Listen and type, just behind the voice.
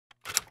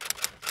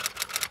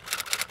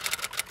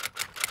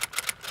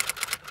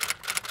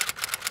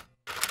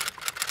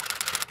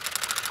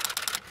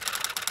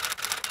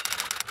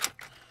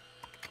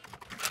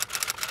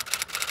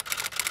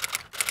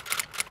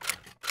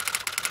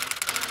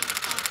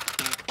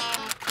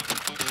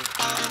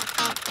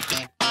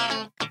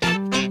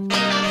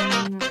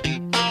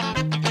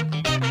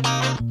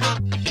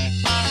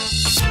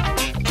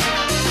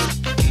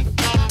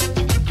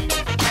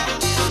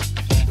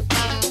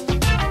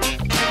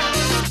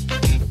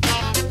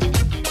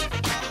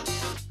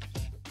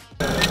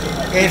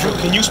Andrew,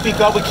 can you speak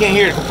up? We can't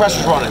hear you. The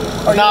compressor's running.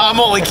 No, I'm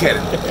only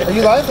kidding. Are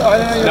you live? Oh, I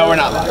didn't know you No, we're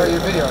not live. Or your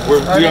video.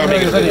 We are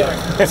making a video.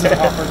 Is it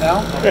awkward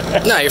now?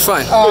 No, you're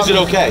fine. Is it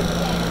okay?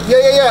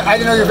 Yeah. I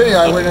didn't know your video.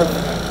 I wouldn't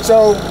have.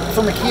 So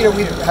for Makita,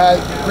 we've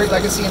had great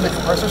legacy in the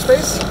compressor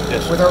space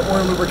with our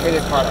oil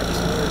lubricated products.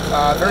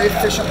 Very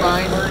efficient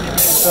line, and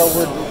so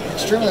we're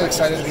extremely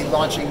excited to be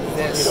launching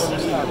this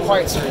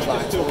Quiet Series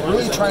line. So we're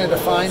really trying to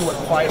define what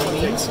quiet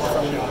means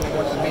from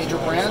one of the major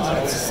brands, and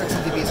it's 60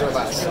 dBs or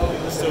less.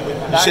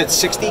 You said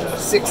 60?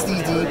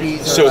 60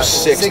 dBs or so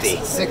less. 60.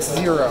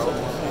 60.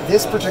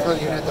 This particular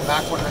unit, the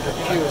MAK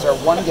 100Q, is our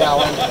 1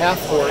 gallon, half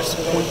horse,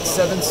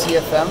 0.7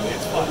 CFM,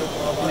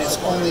 and it's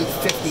only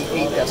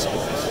 58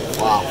 decibels.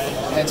 Wow.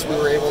 Hence we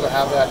were able to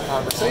have that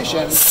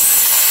conversation.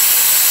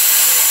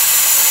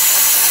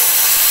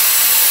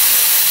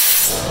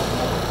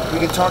 We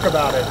can talk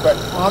about it, but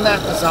on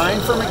that design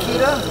for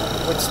Makita,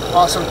 what's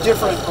also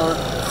different or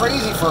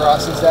crazy for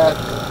us is that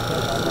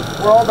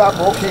we're all about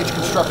roll cage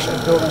construction,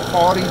 building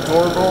quality,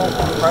 durable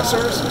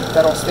compressors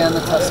that'll stand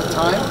the test of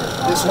time.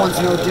 This one's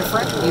no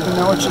different, even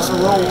though it's just a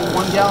little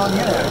 1 gallon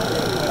unit.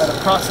 At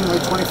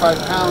approximately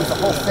 25 pounds, the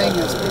whole thing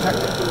is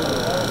protected,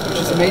 which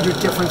is a major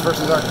difference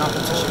versus our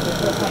competition.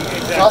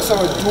 It's also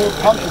a dual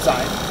pump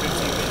design.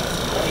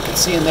 You can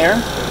see in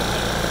there.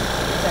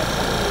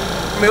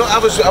 I mean, I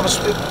was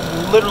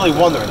literally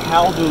wondering,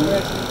 how do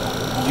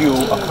you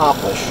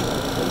accomplish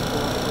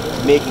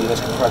making this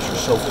compressor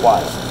so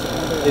quiet?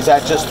 Is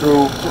that just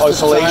through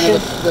isolation?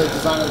 The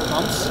design of the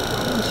pumps.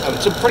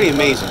 It's pretty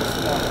amazing.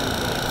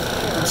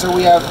 And so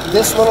we have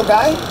this little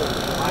guy,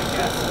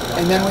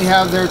 and then we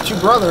have their two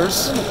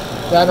brothers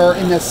that are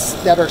in this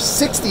that are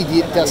 60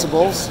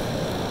 decibels,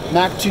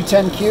 MAK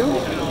 210Q,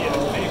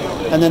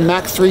 and then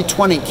MAK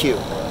 320Q.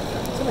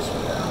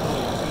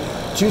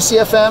 2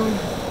 CFM,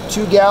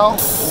 2 gal,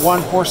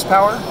 1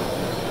 horsepower.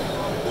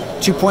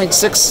 2.6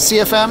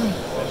 CFM,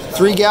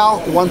 3 gal,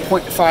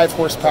 1.5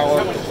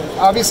 horsepower.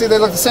 Obviously they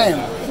look the same.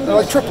 They're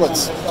like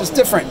triplets, just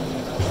different.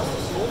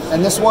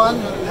 And this one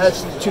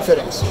has 2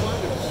 fittings.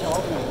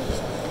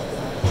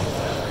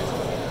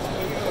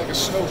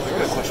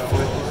 Good question for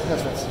you.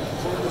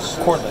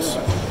 Cordless.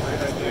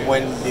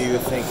 When do you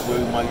think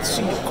we might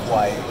see a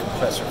quiet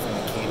compressor from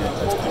Makita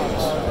that's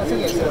cordless?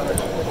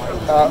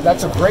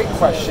 That's a great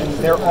question.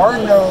 There are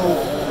no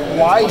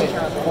wired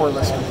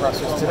cordless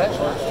compressors today.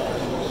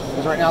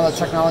 Because right now the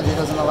technology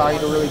doesn't allow you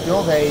to really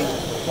build a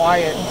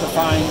quiet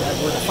defined as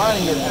we're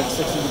defining it at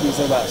 60 dBs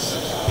or less.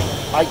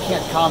 I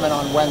can't comment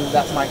on when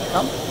that might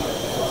come.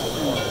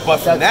 But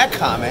from that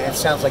comment, it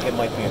sounds like it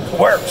might be in the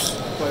works.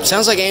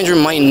 Sounds like Andrew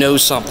might know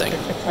something.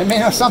 I may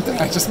know something,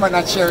 I just might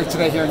not share it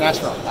today here in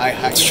Nashville.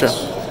 That's true.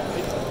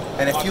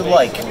 And if you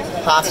like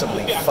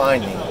possibly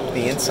finding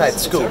the inside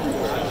scoop,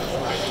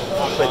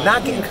 but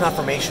not getting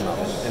confirmation of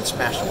it, and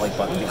smash the like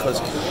button, because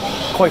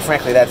quite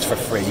frankly, that's for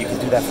free. You can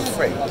do that for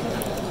free.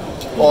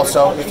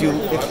 Also, if you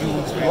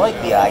like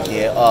the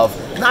idea of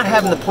not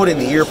having to put in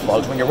the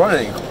earplugs when you're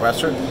running a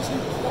compressor,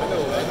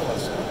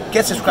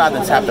 get subscribed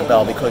and tap the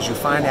bell, because you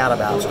find out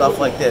about stuff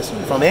like this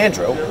from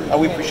Andrew.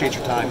 We appreciate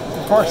your time.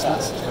 Of course.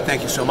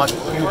 Thank you so much.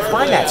 You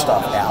find that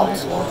stuff out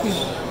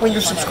when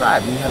you're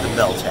subscribed and you have the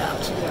bell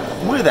tapped.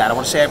 With that, I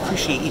want to say I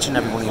appreciate each and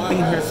every one of you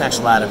being here. Thanks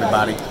a lot,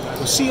 everybody.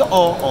 We'll see you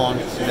all on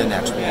the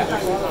next one.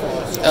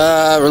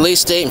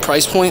 Release date and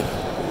price point?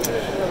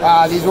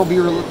 These will be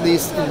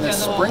released in the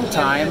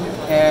springtime,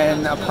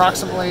 and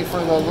approximately for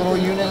the little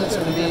unit, it's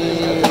going to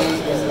be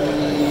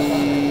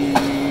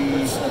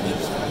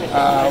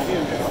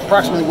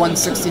approximately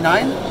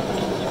 $169.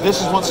 This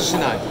is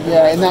 $169.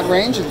 Yeah, in that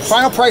range.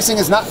 Final pricing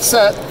is not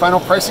set.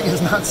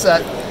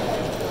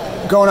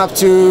 Going up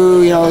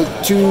to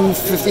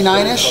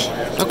 $259-ish.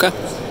 Okay.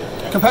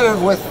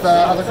 Competitive with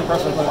other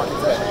compressors in the market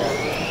today.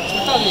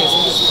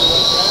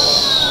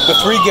 The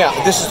 3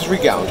 gallon. This is 3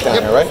 gallons down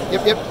here, right?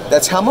 Yep.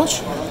 That's how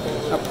much?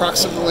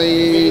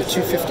 Approximately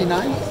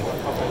 $259.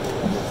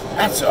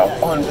 That's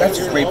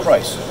a great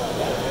price.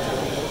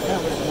 Yeah,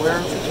 we're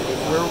in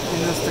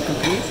this to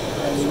compete,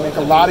 and we make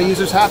a lot of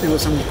users happy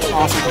with some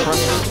awesome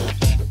compressors.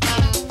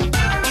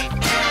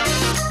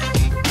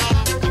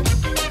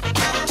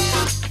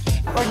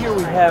 Right here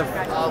we have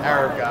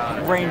our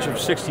range of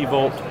 60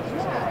 volt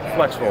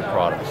flexible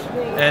products,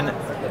 and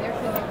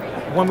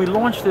when we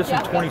launched this in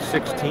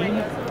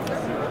 2016,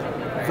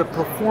 the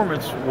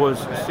performance was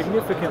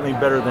significantly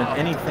better than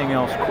anything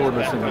else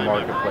cordless in the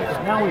marketplace.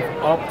 Now we've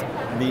upped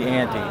the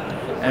ante,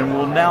 and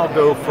we'll now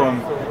go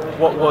from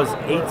what was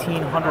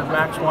 1,800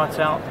 max watts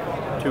out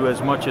to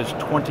as much as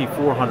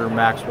 2,400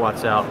 max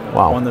watts out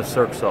on the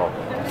circ saw.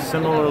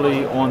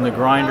 Similarly on the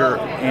grinder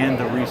and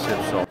the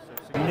recip saw.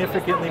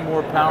 Significantly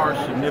more power,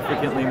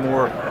 significantly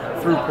more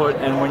throughput,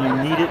 and when you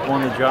need it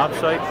on the job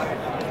site,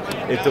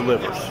 it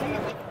delivers.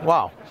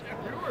 Wow.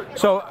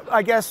 So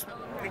I guess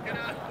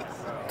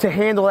to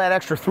handle that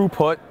extra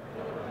throughput,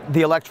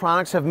 the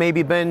electronics have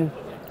maybe been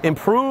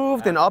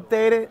improved and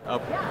updated?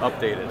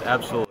 Updated,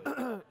 absolutely.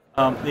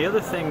 The other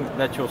thing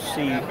that you'll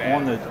see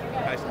on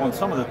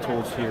some of the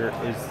tools here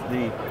is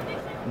the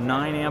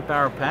 9 amp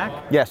hour pack.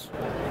 Yes.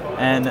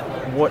 And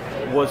what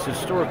was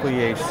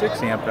historically a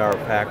 6 amp hour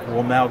pack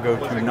will now go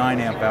to 9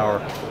 amp hour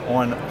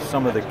on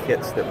some of the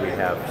kits that we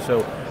have.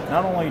 So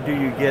not only do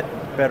you get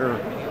better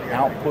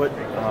output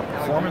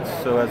performance,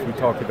 so as we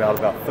talked about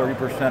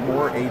 30%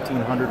 more,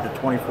 1,800 to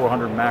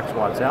 2,400 max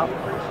watts out,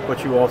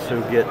 but you also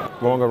get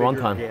longer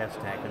runtime. Gas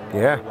tank and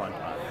Yeah. longer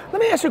runtime.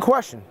 Let me ask you a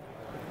question.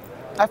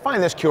 I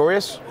find this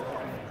curious.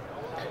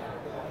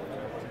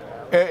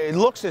 It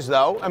looks as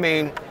though, I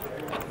mean,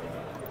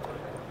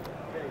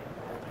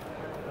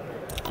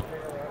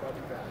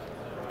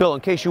 Bill, in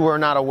case you were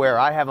not aware,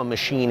 I have a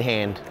machine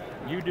hand.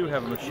 You do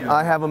have a machine.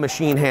 I have a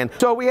machine hand.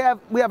 So we have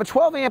a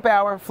 12 amp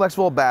hour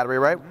flexible battery,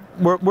 right?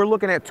 We're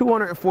looking at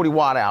 240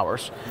 watt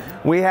hours.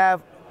 We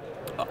have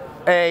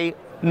a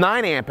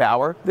 9 amp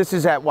hour. This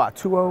is at what?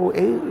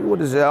 208?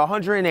 What is it?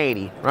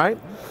 180, right?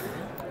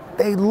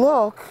 They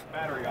look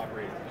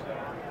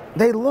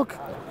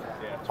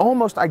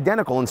almost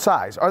identical in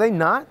size. Are they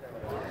not?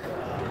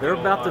 They're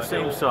about the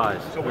same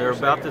size. They're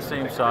about the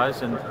same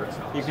size, and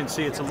you can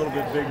see it's a little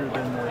bit bigger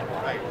than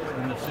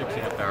the 6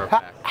 amp hour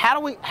pack.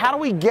 How do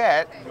we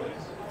get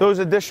those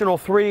additional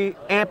 3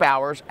 amp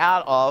hours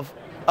out of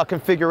a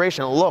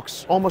configuration that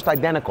looks almost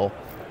identical?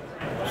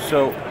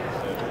 So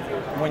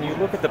when you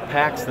look at the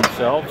packs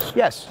themselves,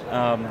 Yes.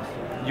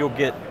 You'll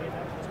get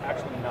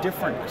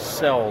different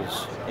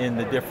cells in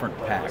the different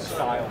packs.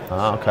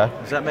 Oh, okay.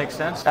 Does that make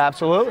sense?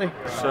 Absolutely.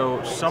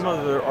 So some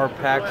of our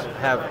packs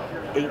have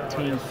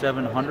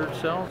 18700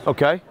 cells.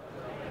 Okay.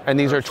 And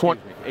these are Excuse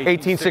me,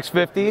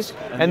 18650s,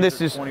 and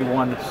this is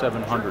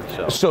 21700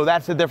 cells. so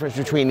that's the difference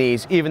between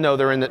these, even though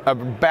they're in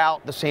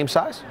about the same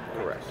size.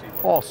 Correct.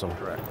 Awesome.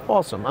 Correct.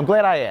 Awesome. I'm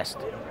glad I asked.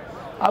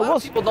 I A lot will.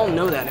 of people don't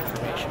know that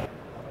information.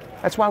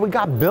 That's why we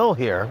got Bill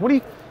here. What do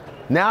you?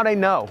 Now they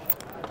know.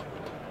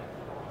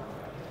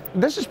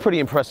 This is pretty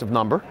impressive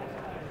number.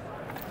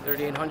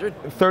 3,800.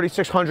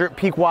 3,600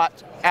 peak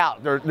watts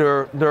out.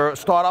 They're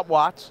startup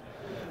watts,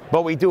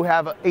 but we do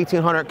have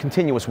 1,800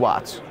 continuous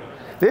watts.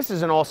 This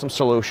is an awesome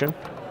solution.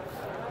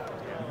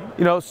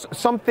 You know,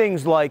 some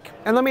things like,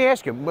 and let me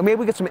ask you, maybe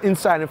we get some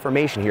inside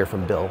information here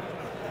from Bill.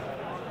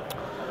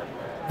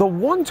 The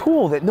one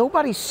tool that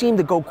nobody seemed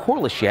to go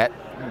cordless yet,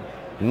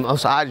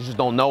 unless I just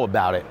don't know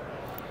about it,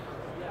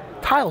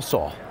 tile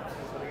saw.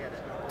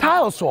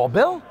 Tile saw,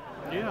 Bill.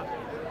 Yeah.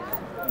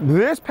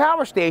 This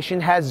power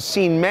station has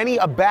seen many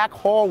a back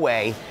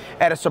hallway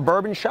at a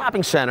suburban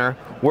shopping center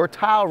where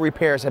tile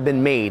repairs have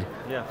been made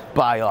Yes.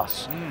 by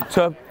us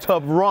to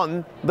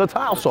run the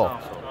tile saw.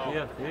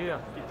 Yeah, yeah.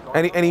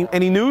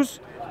 Any news?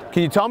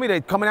 Can you tell me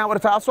they're coming out with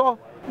a tile saw?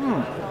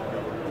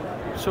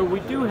 So we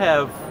do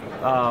have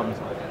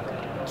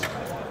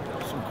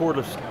some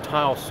cordless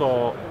tile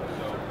saw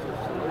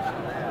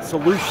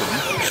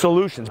solutions.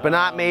 Solutions, but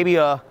not maybe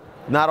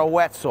not a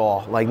wet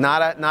saw, like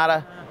not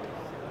a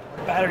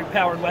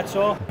Battery-powered wet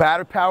saw.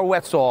 battery power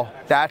wet saw.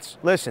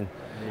 Listen,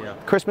 Yeah.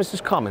 Christmas is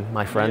coming,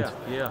 my friend.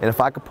 Yeah, yeah. And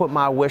if I could put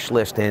my wish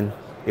list in,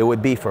 it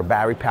would be for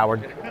battery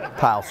powered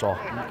tile saw.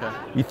 Okay.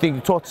 You think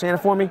you talked to Santa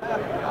for me?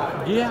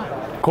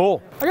 Yeah.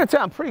 Cool. I gotta tell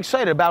you, I'm pretty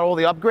excited about all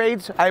the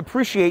upgrades. I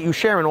appreciate you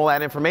sharing all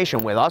that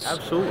information with us.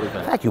 Absolutely,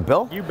 man. Thank you,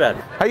 Bill. You bet.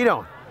 How you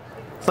doing?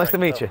 It's nice to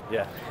meet you.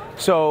 Yeah.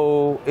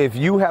 So, if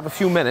you have a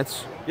few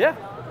minutes, Yeah.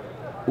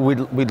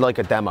 we'd like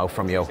a demo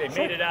from you. They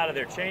made it out of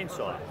their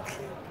chainsaw.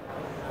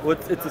 Well,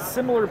 it's a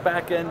similar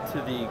back end to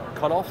the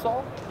cutoff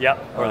saw.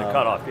 Yep, or the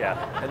cutoff, yeah.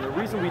 And the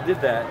reason we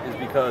did that is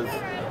because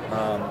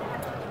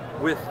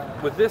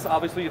with this,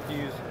 obviously, if you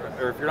use,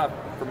 or if you're not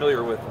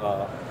familiar with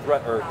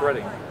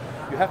threading,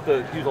 you have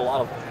to use a lot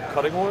of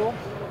cutting oil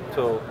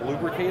to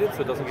lubricate it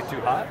so it doesn't get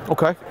too hot.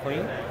 Okay.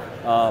 Clean.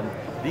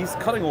 These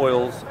cutting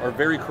oils are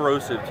very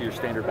corrosive to your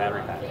standard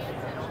battery pack.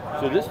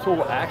 So this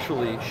tool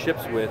actually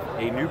ships with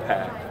a new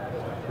pack,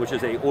 which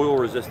is a oil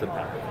resistant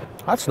pack.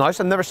 That's nice.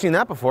 I've never seen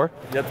that before.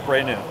 That's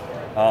brand new.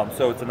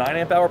 So it's a 9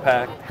 amp hour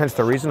pack. Hence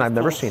the reason I've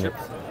never seen it.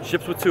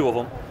 Ships with 2 of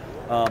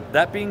them.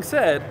 That being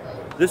said,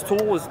 this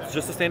tool is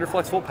just a standard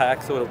flexible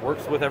pack, so it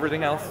works with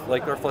everything else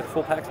like our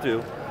flexible packs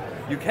do.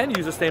 You can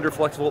use a standard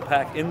flexible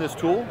pack in this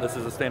tool. This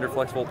is a standard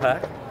flexible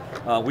pack.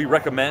 We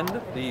recommend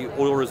the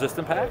oil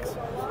resistant packs,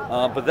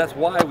 but that's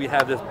why we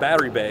have this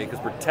battery bay, because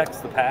it protects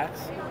the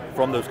packs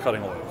from those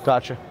cutting oils.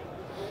 Gotcha.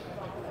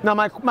 Now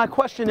my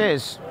question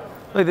is,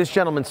 like this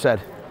gentleman said,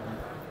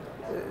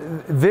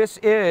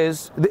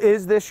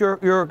 is this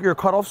your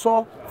cutoff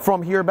saw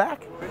from here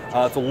back?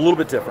 It's a little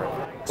bit different.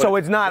 So but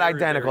it's not very,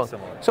 identical. Very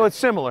similar. So it's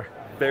similar.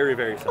 Very,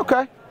 very similar.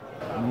 Okay.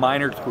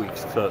 Minor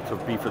tweaks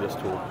to be for this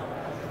tool.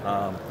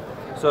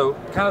 So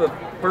kind of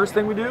the first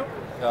thing we do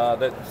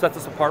that sets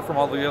us apart from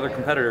all the other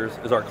competitors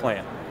is our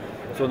clamp.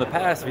 So in the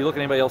past, if you look at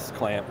anybody else's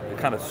clamp, it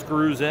kind of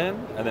screws in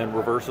and then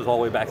reverses all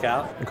the way back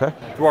out. Okay.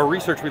 Through our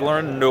research, we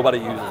learned nobody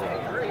uses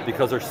it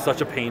because they're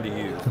such a pain to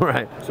use.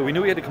 Right. So we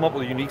knew we had to come up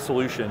with a unique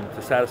solution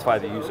to satisfy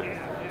the user.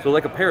 So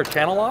like a pair of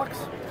channel locks,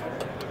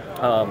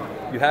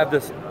 you have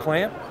this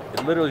clamp,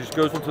 it literally just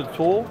goes into the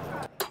tool,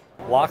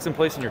 locks in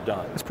place, and you're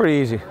done. It's pretty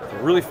easy. It's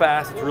really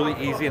fast, it's really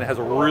easy, and it has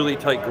a really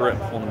tight grip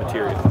on the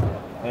material.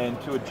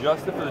 And to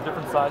adjust it for the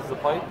different sizes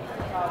of pipe,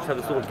 just have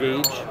this little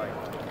gauge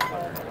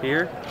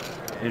here.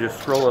 You just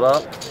scroll it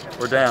up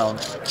or down,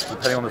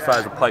 depending on the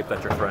size of pipe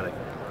that you're threading.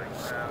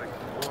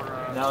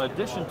 Now, in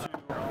addition to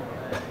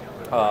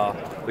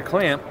the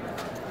clamp,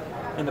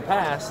 in the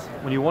past,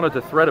 when you wanted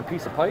to thread a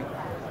piece of pipe,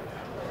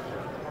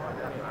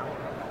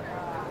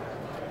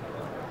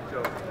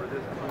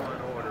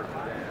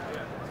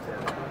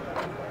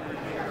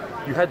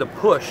 you had to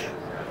push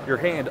your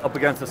hand up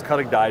against this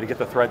cutting die to get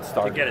the thread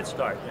started. To get it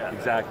started, yeah.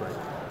 Exactly.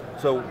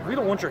 So we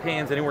don't want your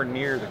hands anywhere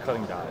near the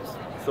cutting dies.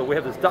 So we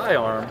have this die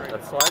arm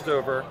that slides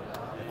over,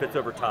 fits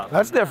over top.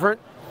 That's different.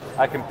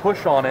 I can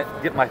push on it,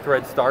 get my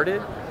thread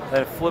started,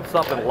 then it flips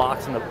up and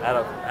locks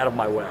out of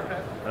my way,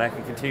 and I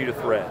can continue to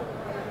thread.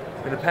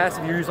 In the past,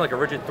 if you're using like a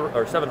rigid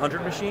or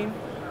 700 machine,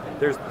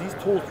 these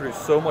tools produce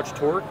so much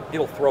torque,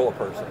 it'll throw a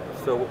person.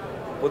 So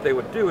what they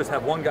would do is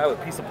have one guy with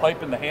a piece of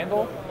pipe in the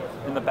handle,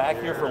 in the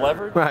back here for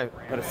leverage, right,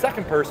 and a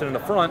second person in the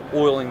front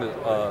oiling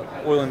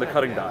the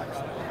cutting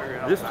dies.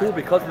 This tool,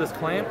 because of this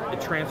clamp,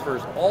 it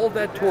transfers all of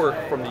that torque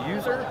from the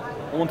user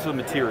onto the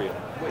material.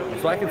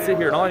 So I can sit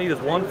here and all I need is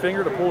one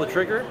finger to pull the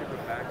trigger,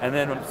 and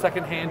then a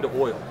second hand to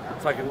oil.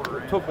 So I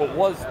took what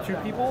was 2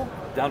 people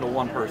down to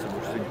 1 person,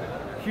 which is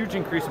a huge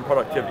increase in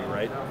productivity,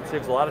 right? It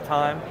saves a lot of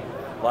time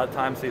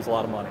saves a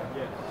lot of money.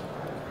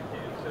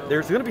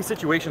 There's going to be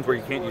situations where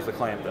you can't use the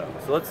clamp though.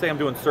 So let's say I'm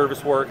doing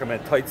service work, I'm in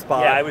a tight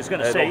spot. Yeah, I was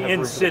going to say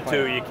in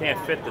situ, you can't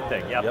fit the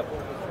thing. Yep.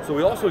 So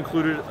we also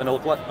included an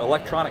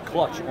electronic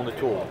clutch on the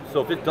tool.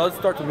 So if it does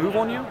start to move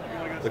on you,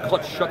 the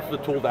clutch shuts the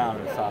tool down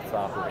and it stops to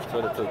operate.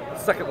 So it's a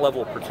second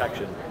level of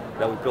protection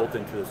that we built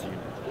into this unit.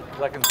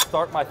 So I can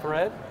start my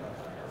thread.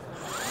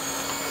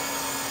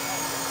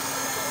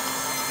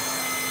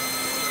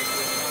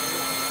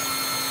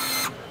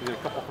 We get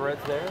a couple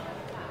threads there,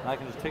 and I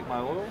can just take my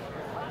oil.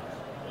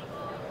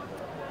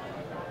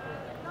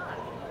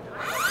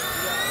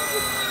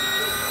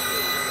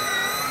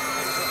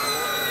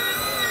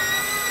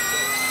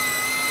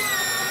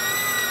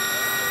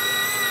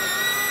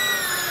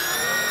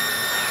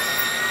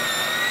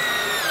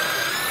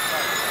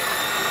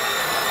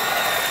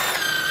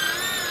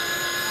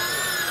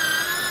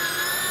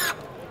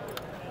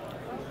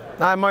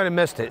 I might have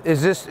missed it.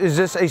 Is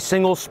this a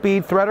single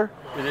speed threader?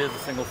 It is a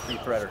single speed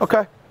threader.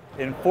 Okay.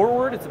 In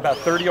forward, it's about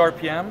 30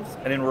 RPMs,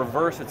 and in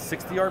reverse, it's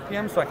 60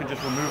 RPMs, so I can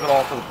just remove it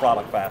all for the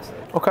product faster.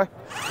 Okay.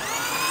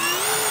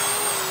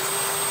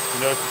 You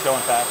notice it's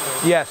going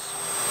faster? Yes.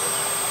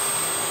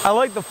 I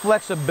like the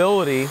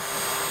flexibility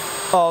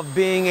of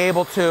being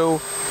able to,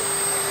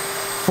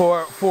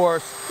 for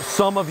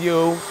some of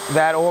you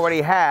that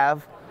already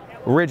have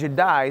rigid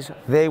dies,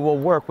 they will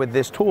work with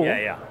this tool.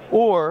 Yeah.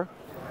 Or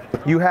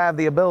you have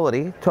the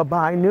ability to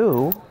buy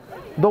new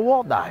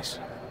DeWALT dies,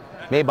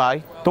 made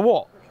by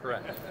DeWALT.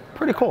 Correct.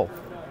 Pretty cool.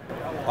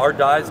 Our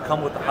dies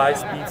come with the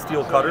high-speed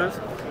steel cutters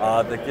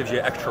that gives you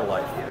extra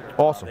life.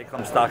 Awesome. They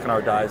come stock in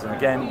our dies, and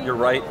again, you're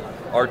right,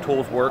 our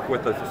tools work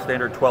with the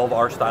standard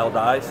 12R style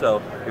die, so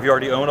if you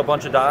already own a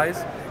bunch of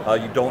dies,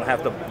 you don't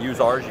have to use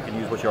ours, you can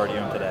use what you already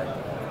own today.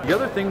 The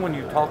other thing when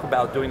you talk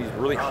about doing these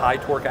really high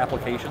torque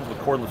applications with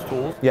cordless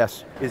tools,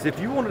 yes, is if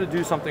you wanted to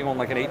do something on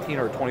like an 18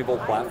 or 20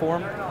 volt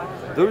platform,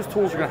 those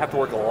tools are going to have to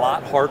work a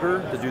lot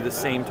harder to do the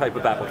same type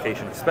of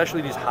application,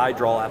 especially these high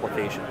draw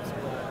applications.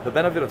 The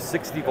benefit of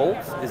 60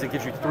 volts is it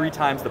gives you 3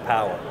 times the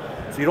power.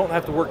 So you don't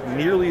have to work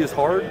nearly as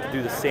hard to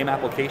do the same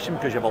application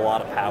because you have a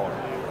lot of power.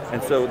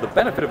 And so the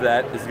benefit of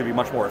that is it's going to be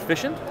much more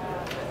efficient,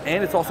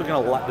 and it's also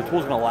going to, the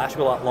tool's going to last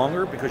you a lot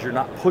longer because you're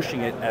not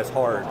pushing it as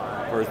hard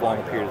for as long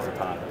a period of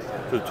time.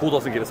 So the tool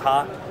doesn't get as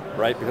hot,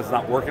 right, because it's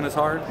not working as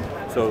hard.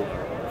 So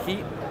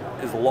heat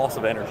is the loss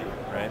of energy,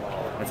 right?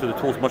 And so the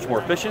tool's much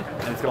more efficient,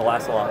 and it's going to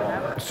last a lot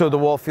longer. So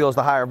DeWALT feels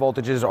the higher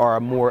voltages are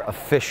a more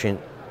efficient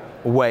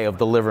way of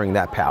delivering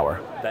that power.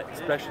 That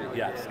especially,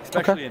 yes,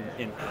 especially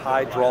in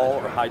high draw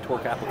or high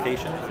torque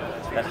applications,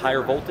 that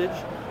higher voltage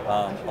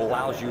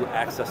allows you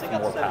access to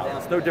more power.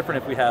 It's no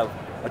different if we have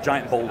a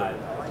giant boulder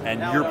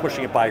and you're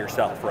pushing it by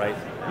yourself, right?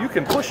 You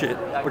can push it,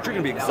 but you're going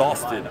to be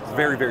exhausted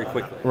very, very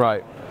quickly.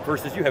 Right.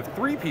 Versus you have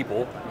 3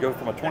 people, you go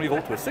from a 20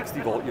 volt to a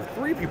 60 volt, you have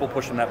 3 people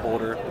pushing that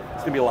boulder,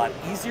 it's going to be a lot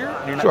easier,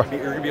 and you're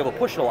going to be able to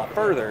push it a lot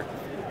further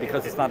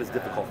because it's not as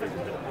difficult for you to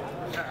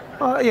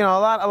do. You know,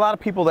 a lot of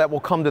people that will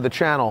come to the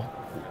channel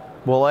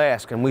will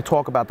ask, and we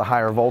talk about the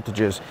higher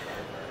voltages.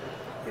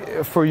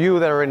 For you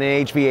that are in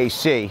an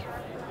HVAC,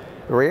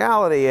 the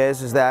reality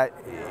is that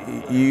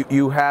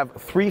you have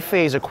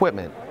 3-phase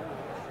equipment,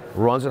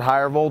 runs at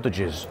higher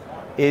voltages.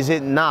 Is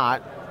it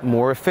not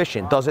more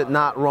efficient? Does it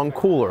not run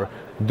cooler?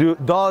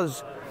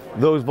 Does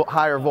those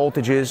higher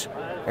voltages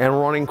and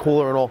running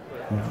cooler and all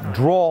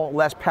draw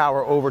less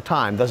power over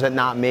time? Does it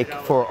not make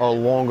for a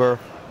longer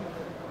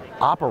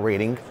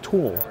operating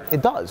tool?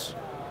 It does.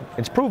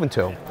 It's proven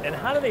to. And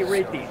how do they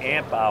rate the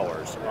amp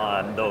hours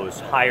on those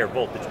higher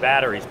voltage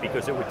batteries?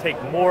 Because it would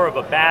take more of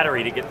a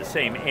battery to get the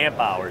same amp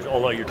hours,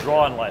 although you're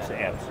drawing less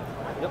amps.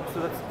 Yep, so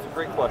that's a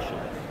great question.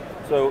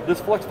 So this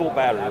flex volt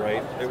battery,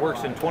 right, it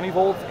works in 20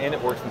 volts and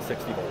it works in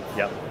 60 volts.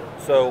 Yep.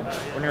 So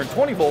when you're in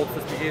 20 volts,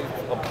 this begins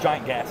a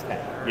giant gas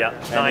tank.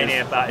 Yep, 9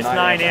 amp hours. It's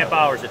 9 amp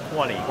hours at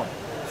 20.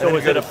 So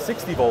is it a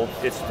 60 volts?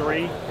 It's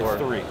 3? It's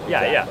 3.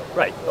 Yeah, yeah,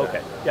 right,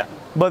 okay, yeah.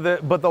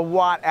 But the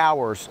watt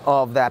hours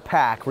of that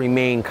pack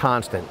remain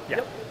constant.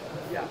 Yeah.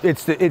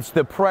 It's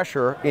the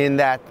pressure in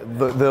that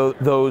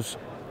those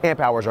amp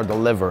hours are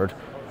delivered.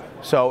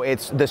 So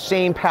it's the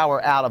same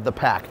power out of the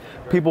pack.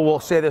 People will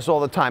say this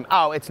all the time.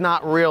 Oh, it's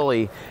not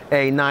really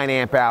a 9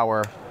 amp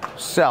hour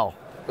cell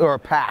or a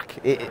pack,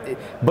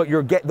 but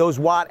those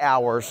watt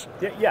hours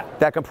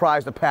that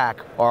comprise the pack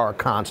are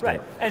constant.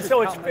 Right, and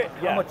so it's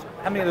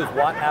how many of those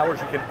watt hours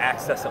you can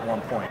access at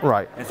one point.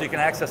 Right. And so you can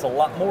access a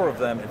lot more of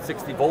them at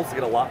 60 volts to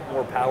get a lot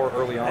more power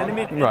early on. And I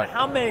mean, Right.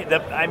 how many?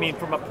 I mean,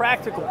 from a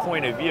practical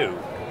point of view,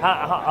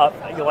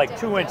 you're like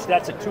 2-inch.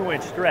 That's a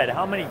 2-inch thread.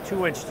 How many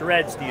 2-inch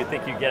threads do you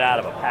think you get out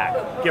of a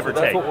pack, give or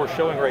That's take? what we're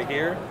showing right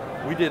here.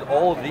 We did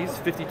all of these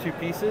 52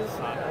 pieces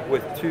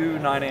with 2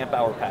 9 amp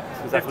hour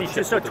packs.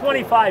 52, so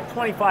 25.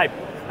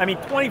 I mean,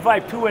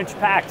 25 2-inch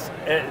packs,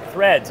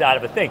 threads out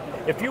of a thing.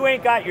 If you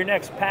ain't got your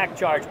next pack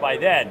charge by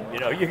then, you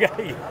know, you got.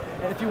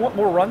 And if you want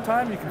more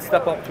runtime, you can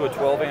step up to a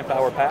 12 amp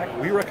hour pack.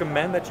 We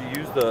recommend that you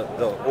use the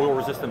oil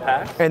resistant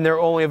packs. And they're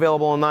only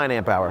available in 9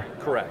 amp hour.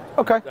 Correct.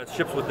 Okay. That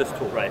ships with this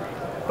tool. Right.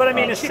 But I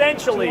mean,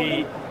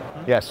 essentially.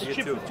 Yes. You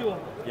get 2.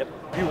 Yep.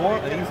 If you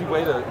want an easy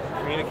way to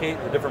communicate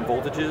the different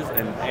voltages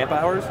and amp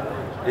hours,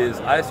 is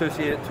I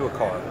associate it to a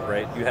car,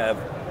 right? You have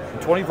in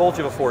 20 volts,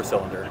 you have a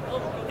 4-cylinder.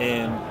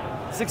 In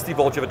 60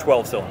 volts, you have a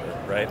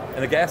 12-cylinder, right?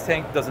 And the gas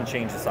tank doesn't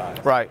change the size,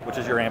 Right. Which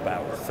is your amp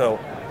hours. So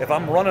if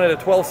I'm running at a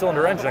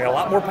 12-cylinder engine, I got a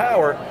lot more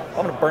power, I'm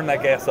going to burn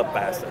that gas up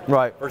faster.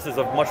 Right. Versus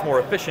a much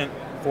more efficient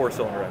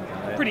 4-cylinder engine.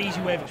 Right? Pretty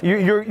easy way of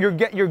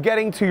You're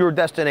getting to your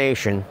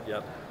destination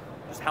Yep.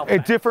 Just how at a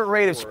fast different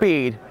rate of you work.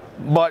 speed,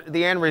 but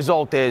the end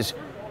result is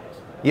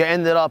you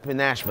ended up in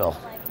Nashville.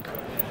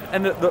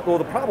 And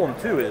the problem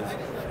too is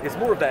it's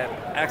more of that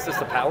access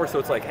to power. So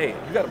it's like, hey,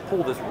 you got to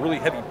pull this really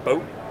heavy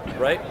boat,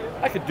 right?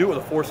 I could do it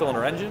with a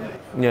 4-cylinder engine,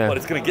 but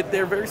it's going to get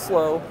there very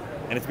slow,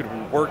 and it's going to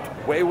be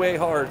worked way, way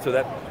hard. So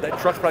that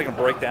truck's probably going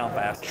to break down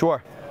fast.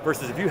 Sure.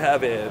 Versus if you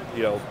have a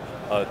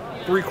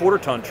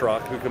 3/4 ton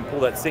truck who can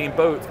pull that same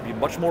boat, it's going to be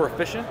much more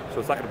efficient. So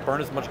it's not going to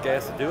burn as much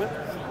gas to do it,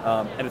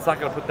 and it's not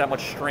going to put that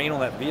much strain on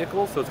that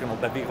vehicle. So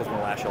that vehicle's going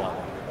to last you a lot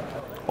longer.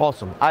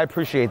 Awesome. I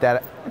appreciate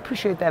that. I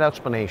appreciate that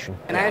explanation.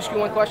 Can I ask you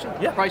one question?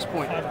 Yeah. Price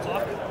point.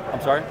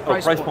 I'm sorry?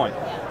 Price Price point.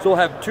 So we'll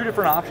have 2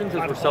 different options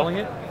as we're selling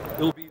it.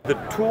 It'll be the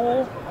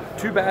tool,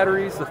 2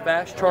 batteries, the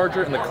fast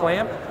charger, and the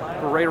clamp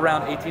for right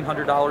around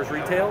 $1,800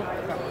 retail.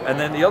 And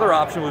then the other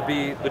option would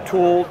be the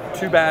tool,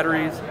 2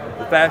 batteries,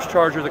 the fast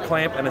charger, the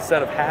clamp, and a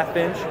set of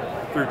 1/2-inch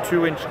through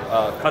 2-inch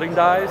cutting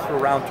dies for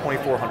around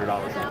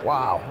 $2,400.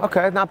 Wow.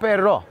 Okay, not bad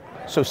at all.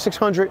 So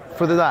 $600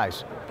 for the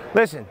dies.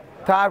 Listen,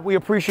 Todd, we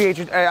appreciate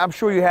you. I'm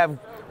sure you have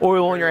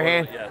oil on your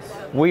hand. Yes.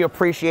 We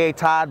appreciate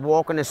Todd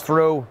walking us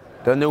through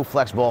the new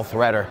FlexBall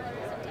threader.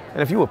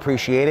 And if you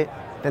appreciate it,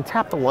 then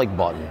tap the like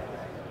button.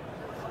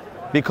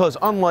 Because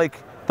unlike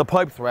the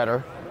pipe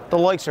threader, the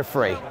likes are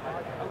free.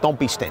 Don't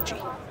be stingy.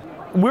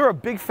 We're a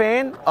big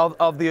fan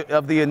of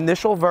the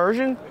initial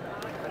version.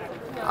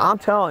 I'm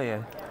telling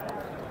you,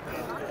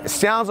 it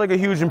sounds like a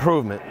huge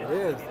improvement. It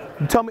is.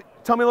 Tell me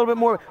a little bit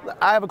more.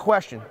 I have a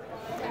question.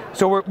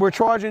 So we're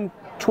charging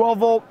 12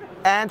 volt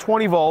and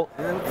 20 volt.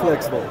 And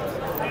flex volt.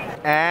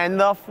 And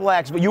the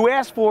flex, but you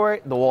asked for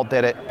it, DeWALT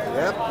did it.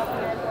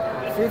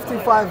 Yep.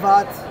 55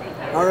 watt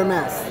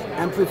RMS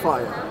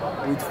amplifier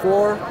with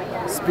 4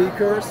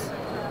 speakers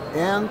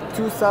and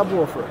 2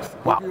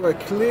 subwoofers. Wow. Give you a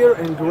clear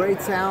and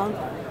great sound,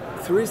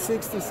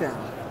 360 sound.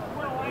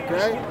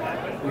 Okay?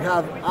 We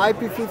have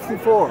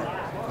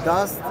IP54,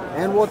 dust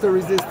and water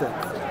resistant.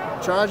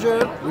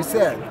 Charger, we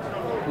said.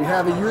 We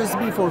have a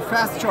USB for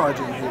fast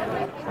charging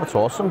here. That's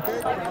awesome.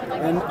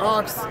 And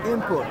aux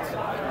input.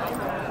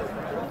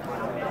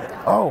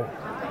 Oh.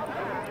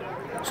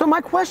 So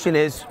my question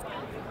is,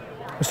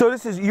 so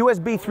this is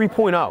USB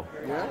 3.0.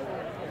 Yeah.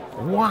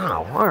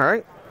 Wow, all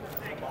right.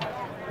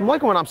 I'm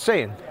liking what I'm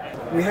seeing.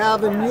 We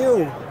have a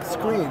new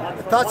screen,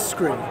 a touch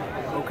screen.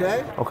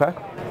 Okay? Okay.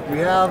 We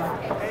have,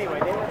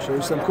 show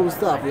you some cool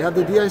stuff. We have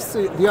the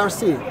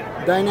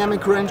DRC,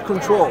 Dynamic Range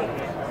Control.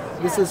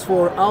 This is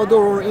for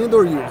outdoor or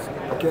indoor use.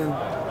 You can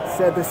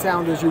set the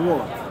sound as you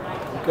want.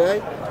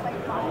 Okay?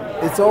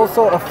 It's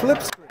also a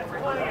flip screen.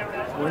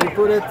 When you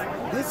put it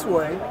this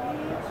way,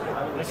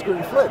 the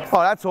screen flips.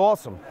 Oh, that's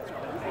awesome.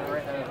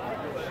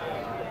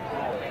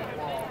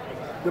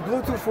 The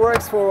Bluetooth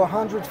works for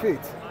 100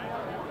 feet.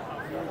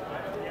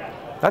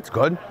 That's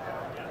good.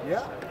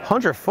 Yeah.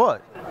 100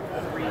 foot.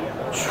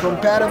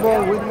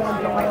 Compatible with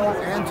 1.0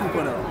 and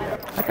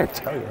 2.0. I gotta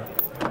tell you.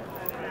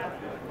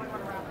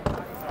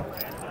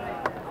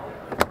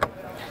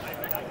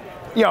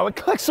 Yo, it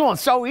clicks on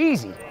so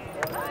easy.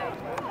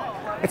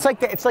 It's like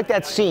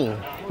that scene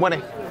when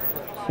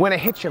it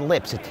hits your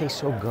lips. It tastes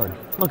so good.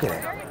 Look at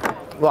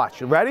it. Watch.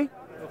 You ready?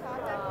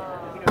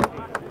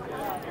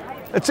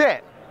 That's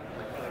it.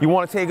 You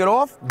want to take it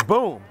off?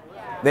 Boom.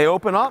 They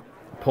open up.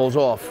 Pulls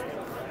off.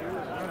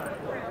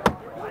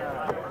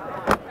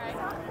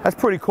 That's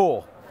pretty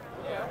cool.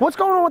 What's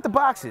going on with the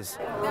boxes?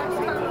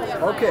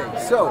 Okay,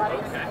 so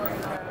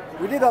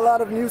We did a lot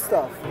of new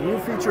stuff, new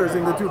features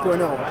in the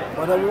 2.0,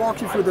 but I will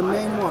walk you through the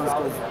main ones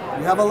because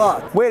we have a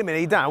lot. Wait a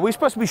minute, Don. Are we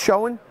supposed to be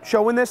showing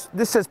this?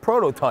 This says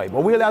prototype.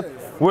 Are we allowed?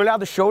 We're allowed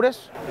to show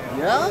this?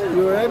 Yeah,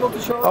 you were able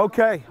to show it.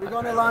 Okay. We're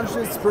going to launch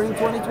this spring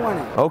 2020.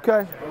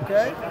 Okay.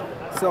 Okay.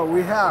 So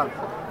we have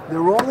the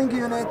rolling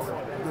unit,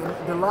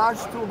 the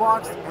large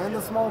toolbox, and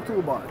the small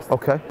toolbox.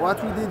 Okay.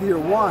 What we did here,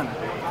 one,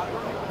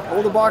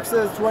 all the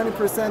boxes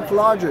 20%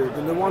 larger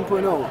than the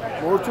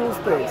 1.0, more tool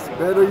space,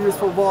 better use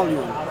for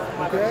volume.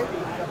 Okay.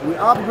 We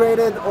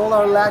upgraded all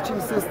our latching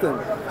system,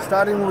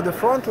 starting with the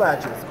front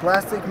latches,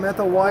 plastic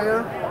metal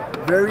wire,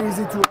 very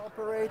easy to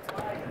operate,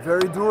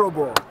 very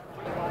durable.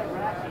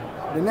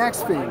 The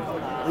next thing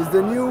is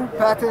the new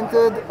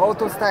patented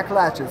auto stack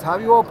latches. How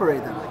you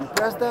operate them? You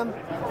press them,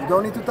 you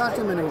don't need to touch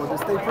them anymore, they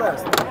stay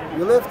pressed.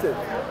 You lift it.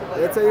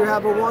 Let's say you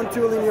have a one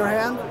tool in your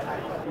hand,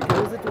 you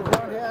can use it with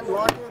one hand,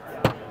 lock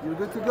it, you're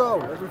good to go.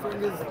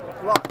 Everything is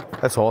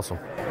locked. That's awesome.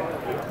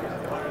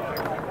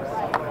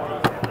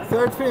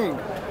 Third thing.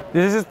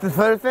 This is the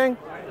third thing?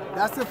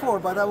 That's the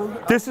fourth, but I will...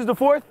 This is the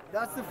fourth?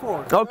 That's the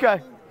fourth.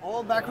 Okay.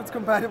 All backwards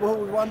compatible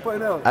with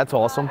 1.0. That's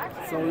awesome.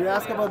 So we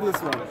ask about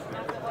this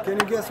one. Can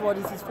you guess what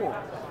this is for?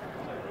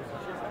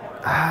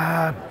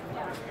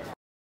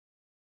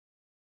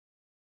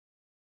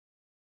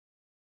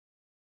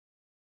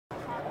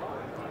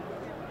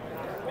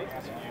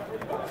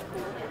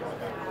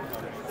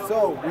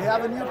 So we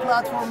have a new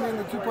platform in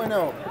the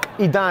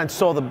 2.0. Don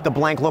saw the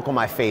blank look on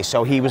my face,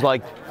 so he was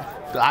like,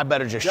 I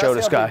better just show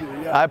this guy.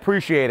 Yeah. I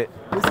appreciate it.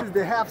 This is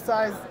the half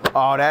size.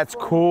 Oh, that's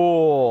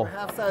cool.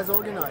 Half size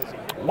organizer.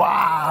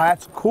 Wow,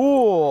 that's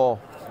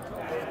cool.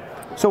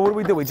 So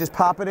what do? We just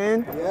pop it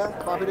in? Yeah,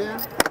 pop it in.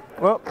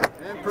 Well,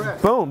 And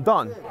press. boom,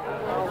 done.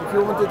 If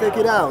you want to take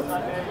it out,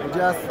 you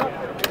just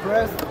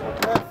press.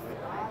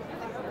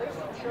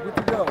 Good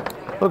to go.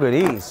 Look at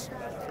these.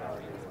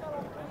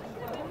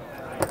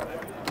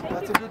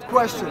 That's a good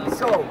question.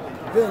 So,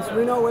 Vince,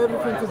 we know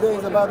everything today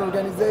is about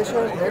organization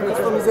and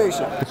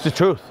customization. It's the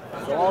truth.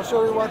 So I'll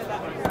show you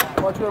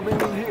what we're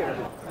bringing here.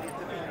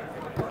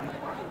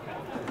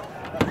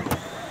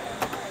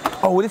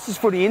 Oh, this is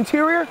for the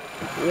interior?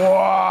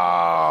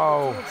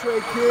 Whoa.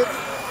 Tray kit,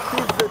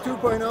 the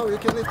 2.0, you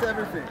can lift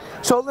everything.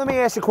 So let me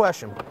ask you a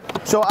question.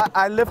 So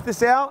I lift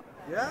this out,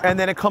 Yeah. and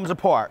then it comes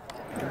apart.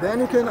 Then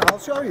you can, I'll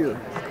show you.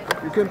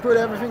 You can put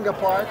everything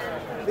apart.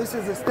 This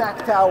is a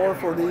stack tower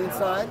for the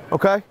inside.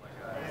 Okay.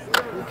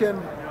 You can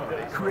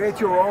create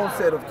your own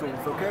set of tools,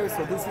 okay?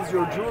 So this is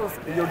your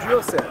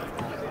drill set.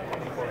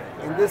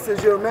 And this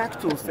is your Mac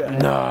tool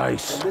set.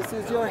 Nice. And this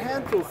is your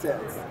hand tool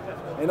sets.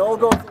 And all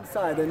goes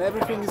inside, and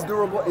everything is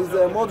durable, is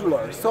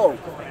modular. So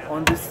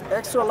on this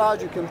extra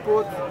large, you can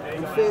put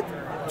and fit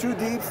 2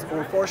 deeps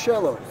or 4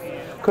 shallows.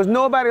 Because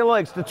nobody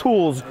likes the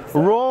tools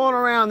rolling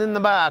around in the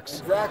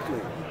box.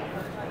 Exactly.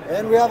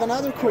 And we have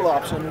another cool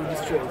option with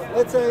this tray.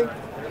 Let's say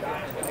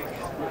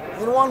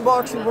in one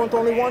box you want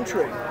only one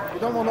tray. You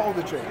don't want all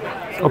the tray.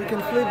 So we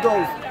can flip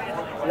those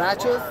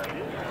latches,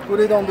 put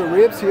it on the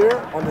ribs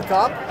here on the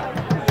top.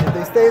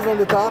 They stays on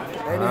the top,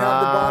 and you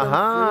have the bottom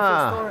free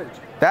for storage.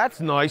 That's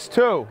nice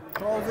too.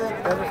 Close it,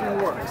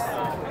 everything works.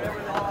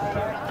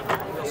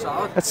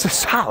 That's so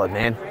solid,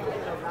 man.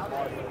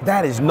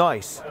 That is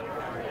nice.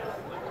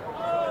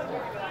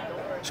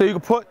 So you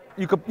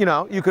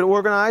could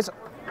organize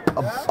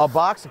a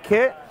box, a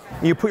kit.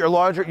 You put your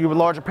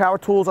larger power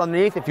tools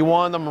underneath if you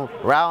wanted them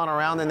rattling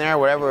around in there,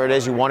 whatever it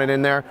is you wanted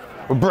in there.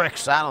 Or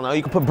bricks, I don't know.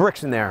 You can put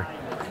bricks in there.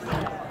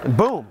 And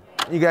boom,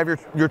 you have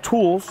your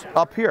tools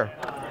up here.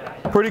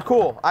 Pretty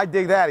cool. I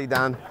dig that,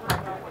 Don.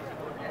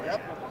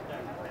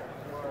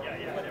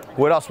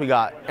 What else we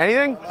got?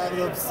 Anything?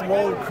 The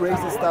small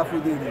crazy stuff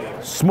we did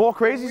here. Small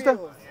crazy stuff?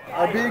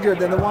 Are bigger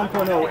than the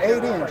 1.0,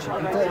 8 inch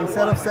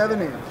instead of 7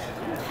 inch.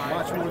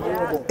 Much more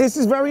durable. This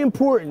is very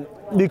important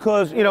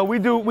because we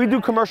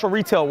do commercial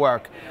retail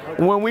work.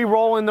 When we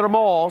roll into the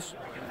malls,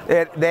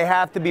 they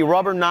have to be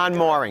rubber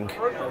non-marring.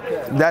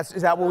 Okay. That's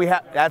what we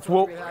have. That's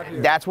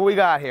what we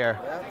got here.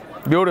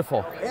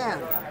 Beautiful.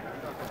 And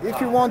if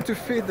you want to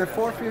fit the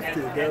 450,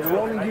 the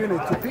rolling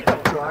unit to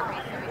pickup truck,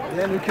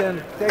 then you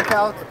can take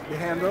out the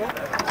handle,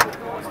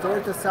 store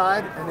it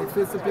aside, and it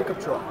fits the pickup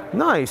truck.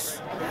 Nice.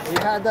 We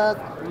had that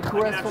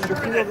request from the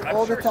field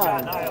all the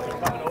time.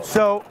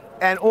 So,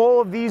 and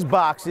all of these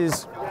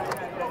boxes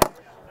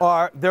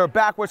they're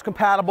backwards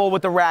compatible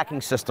with the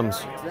racking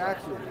systems.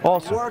 Exactly.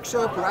 Awesome.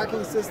 Workshop,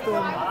 racking system,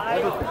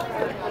 everything.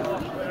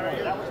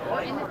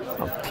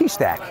 Oh,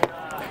 T-stack.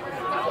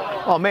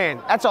 Oh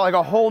man, that's like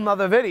a whole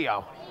nother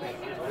video.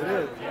 It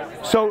is.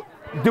 So,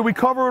 did we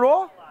cover it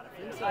all?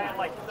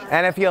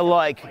 And if you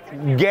like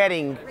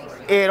getting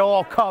it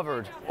all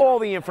covered, all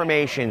the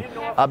information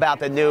about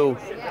the new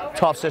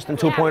Tough System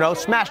 2.0,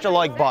 smash the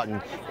like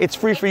button. It's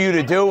free for you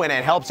to do and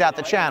it helps out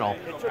the channel.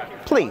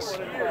 Please.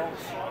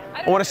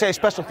 I want to say a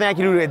special thank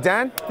you to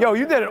Dan. Yo,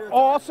 you did an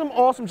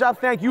awesome job.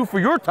 Thank you for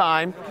your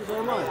time. Thank you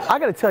very much. I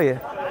got to tell you,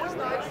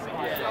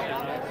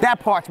 that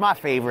part's my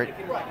favorite.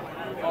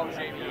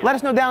 Let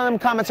us know down in the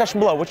comment section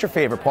below, what's your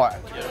favorite part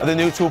of the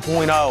new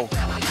 2.0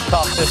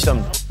 Tough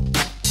System?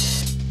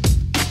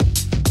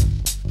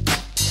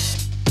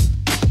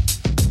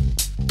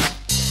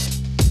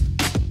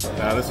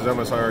 This is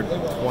almost our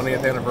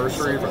 20th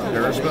anniversary for the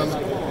Paraspin.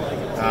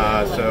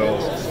 So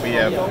we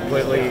have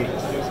completely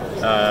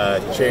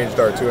changed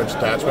our 2-inch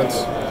attachments.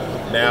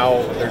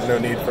 Now there's no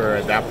need for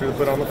an adapter to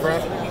put on the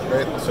front,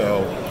 right?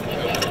 So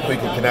we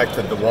can connect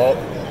to DeWALT,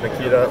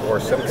 MAKITA, or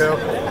SENCO.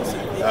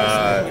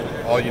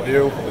 All you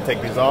do, we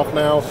take these off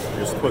now, you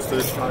just twist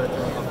it,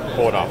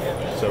 pull it off.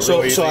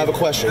 So I have a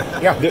question.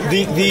 Yeah.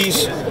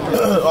 These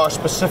are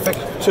specific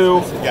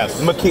to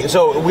Yes. MAKITA.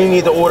 So we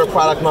need to order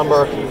product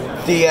number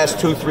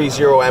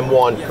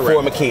DS230M1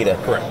 for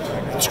MAKITA.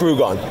 Correct. Screw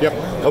gun. Yep.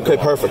 Okay,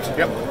 perfect.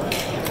 Yep.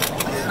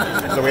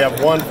 So we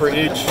have one for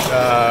each.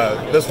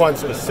 This one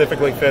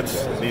specifically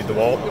fits the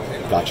DeWALT.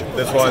 Gotcha.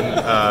 This one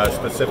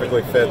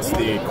specifically fits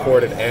the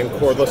corded and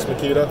cordless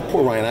MAKITA.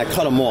 Poor Ryan, I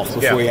cut him off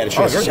before he had a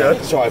chance to say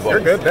it. Sorry, buddy.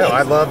 You're good. No,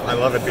 I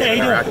love it being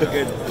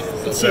interactive.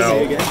 So,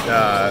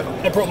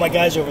 I brought my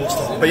guys over this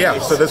time. but yeah,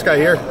 so this guy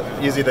here,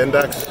 easy to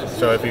index.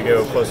 So if you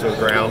go close to the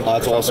ground,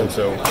 that's awesome.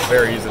 So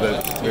very easy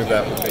to move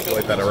that,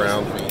 manipulate that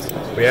around.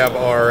 We have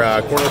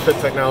our corner fit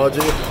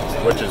technology,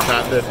 which is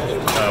patented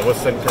with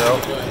SENCO.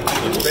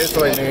 Which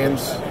basically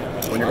means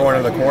when you're going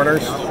into the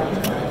corners,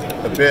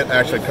 the bit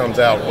actually comes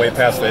out way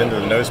past the end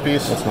of the nose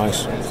piece. That's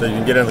nice. So you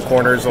can get into the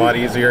corners a lot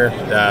easier,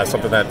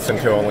 something that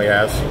SENCO only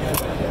has.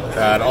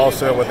 And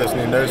also with this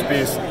new nose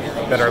piece,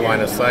 better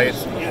line of sight,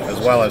 as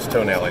well as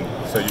toe nailing.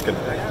 So you can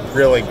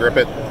really grip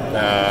it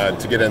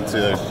to get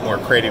into more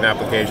crating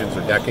applications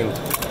or decking.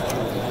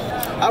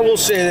 I will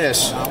say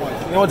this.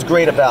 You know what's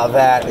great about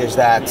that is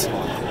that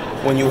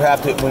when you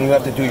have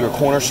to do your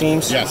corner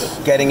seams, yes,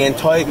 getting in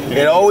tight,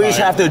 you always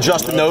have to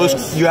adjust the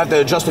nose. You have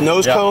to adjust the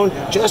nose cone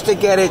just to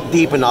get it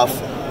deep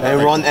enough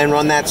and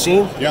run that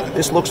seam. Yep.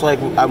 This looks like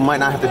I might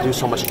not have to do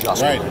so much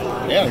adjustment.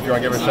 Right. Yeah. If you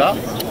want to give it a shot.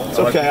 It's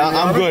okay.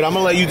 I'm good. I'm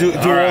gonna let you do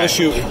all the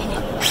shooting.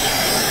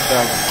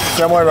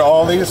 Similar to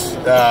all these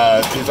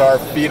are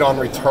feet on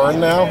return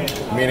now,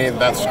 meaning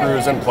that screw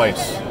is in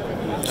place.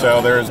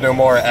 So there is no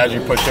more as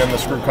you push in, the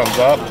screw comes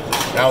up.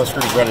 Now the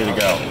screw's ready to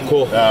go.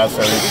 Cool.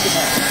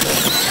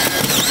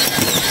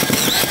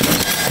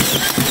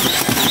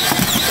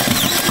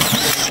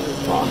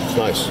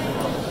 Nice.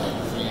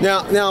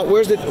 Now,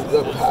 where's the?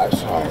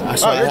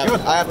 Sorry,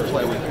 I have to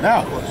play with you.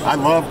 No, I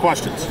love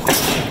questions.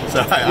 So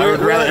I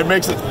would rather. It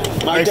makes it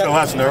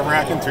less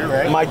nerve-wracking too,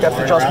 right? My depth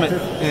adjustment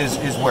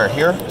is where?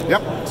 Here.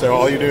 Yep. So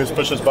all you do is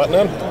push this button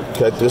in.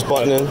 Okay, this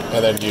button in,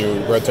 and then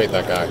you rotate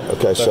that guy.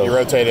 Okay, so if you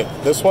rotate it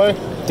this way,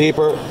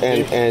 deeper,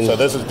 and so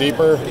this is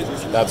deeper.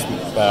 That's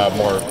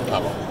more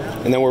up.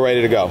 And then we're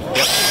ready to go.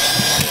 Yep.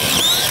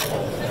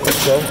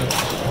 Okay.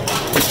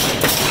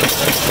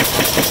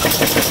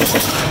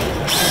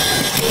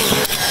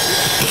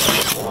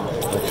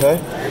 Okay.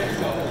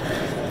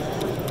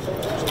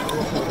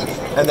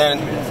 And then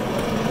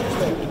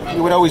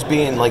you would always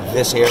be in like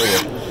this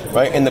area,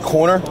 right? In the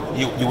corner,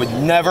 you would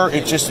never,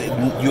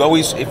 you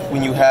always,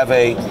 when you have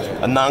a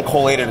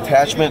non-collated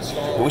attachment, you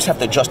always have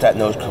to adjust that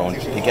nose cone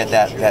to get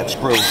that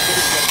screw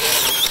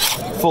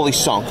fully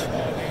sunk.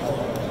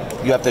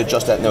 You have to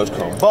adjust that nose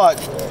cone. But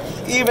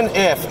even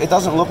if, it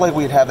doesn't look like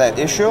we'd have that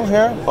issue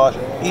here, but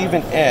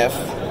even if,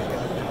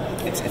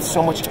 it's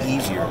so much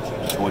easier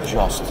to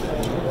adjust,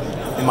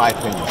 in my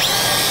opinion.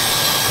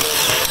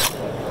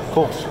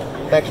 Cool.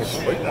 Thank you.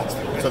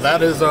 So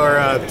that is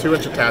our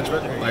 2-inch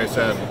attachment. Like I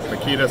said,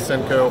 MAKITA,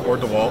 SENCO, or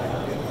DeWALT.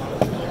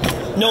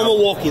 No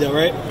Milwaukee though,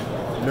 right?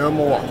 No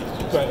Milwaukee.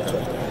 Right.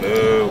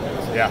 Boo.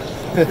 Yeah.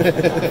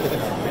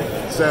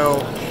 So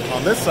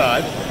on this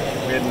side,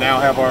 we now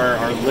have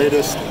our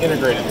latest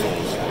integrated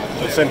tools.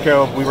 So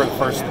SENCO, we were the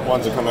first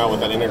ones to come out with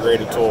that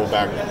integrated tool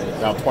back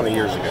about 20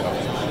 years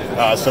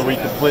ago. So we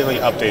completely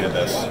updated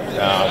this.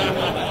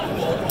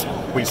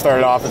 We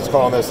started off as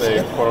calling this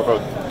a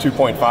quote-unquote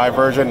 2.5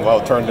 version. Well,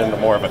 it turned into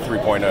more of a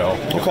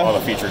 3.0 because of all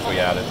the features we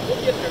added.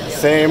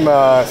 Same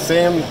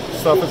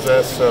stuff as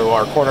this. So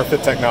our corner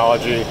fit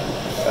technology,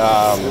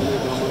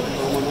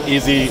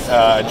 easy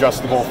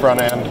adjustable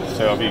front end.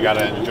 So if you got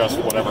to adjust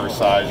whatever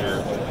size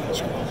your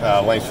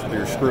length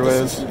your screw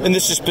is. And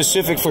this is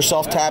specific for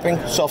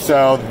self-tapping?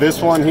 So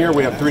this one here,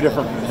 we have 3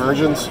 different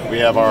versions. We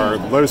have our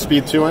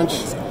low-speed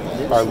 2-inch,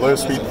 our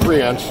low-speed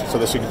 3-inch. So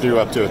this you can do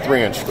up to a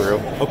 3-inch screw.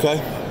 Okay.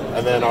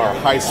 And then our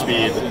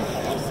high-speed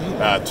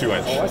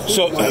 2-inch.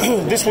 So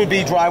this would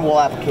be drywall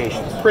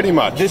applications? Pretty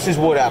much. This is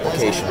wood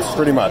applications?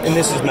 Pretty much. And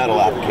this is metal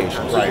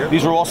applications? Right.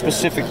 These are all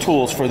specific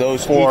tools for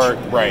those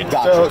Right.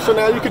 Gotcha. So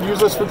now you could use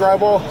this for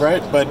drywall,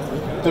 right? But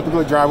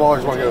typically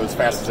drywallers want to go as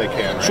fast as they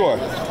can, right? Sure.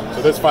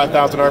 So this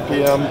 5,000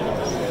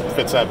 RPM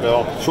fits that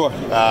bill. Sure.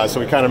 So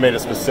we kind of made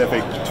it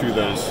specific to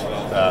those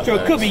So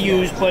it could be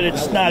used, but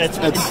it's not its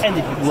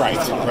intended use.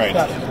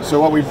 Right. So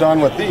what we've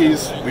done with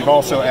these, we've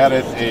also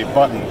added a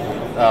button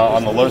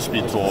on the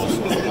low-speed tools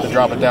to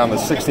drop it down to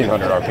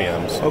 1,600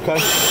 RPMs. Okay.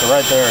 So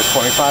right there at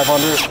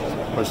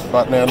 2,500, push the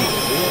button in.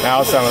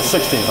 Now it's down to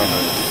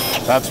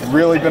 1,600. That's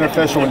really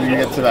beneficial when you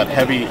get to that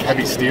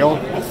heavy steel,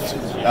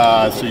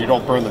 so you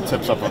don't burn the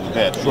tips up of the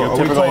bit. Sure.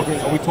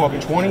 Are we talking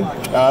 20?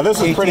 This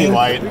is 18? pretty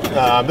light.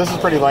 This is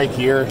pretty light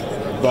here,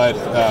 but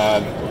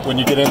when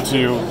you get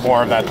into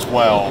more of that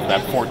 12,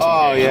 that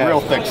 14,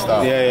 real thick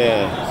stuff,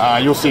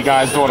 you'll see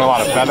guys doing a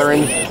lot of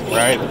feathering,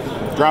 right?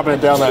 Dropping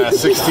it down to that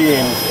 16.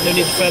 No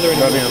need to feather.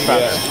 No need to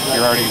feather.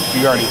 You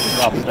already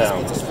dropped it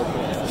down.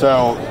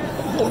 So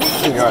let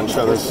me go ahead and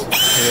show this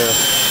here.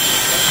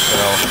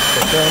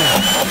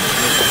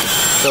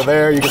 So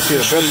there you can see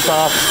the bit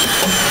stop.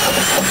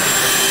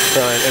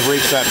 So it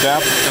reached that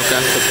depth.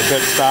 Okay. Put the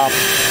bit stop.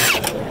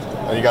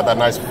 And you got that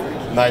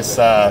nice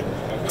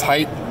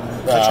tight.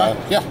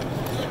 Yeah.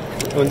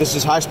 And this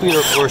is high speed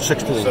or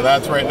 16? So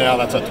that's right now,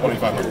 that's at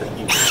 2,500.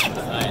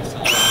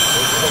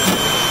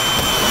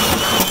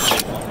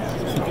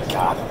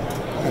 God.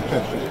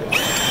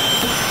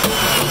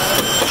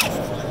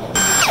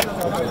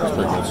 That's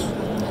pretty good.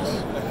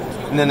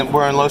 And then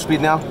we're on low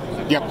speed now?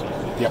 Yep.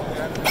 Yep.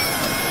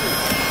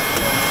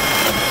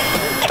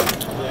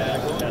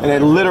 And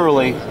it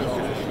literally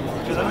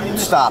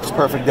stops,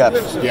 perfect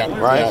depth. Yeah.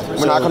 Right. Yeah.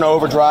 We're not going to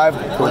overdrive.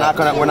 We're not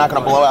going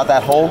to blow out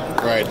that hole.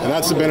 Right. And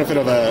that's the benefit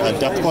of a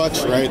depth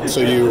clutch, right?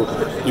 So you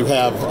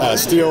have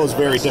steel is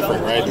very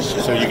different, right?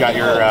 So you got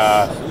your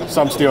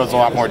some steel is a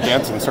lot more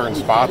dense in certain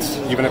spots,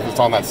 even if it's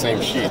on that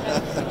same sheet.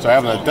 So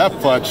having a depth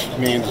clutch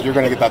means you're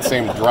going to get that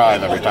same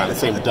drive every time, the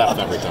same depth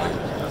every time.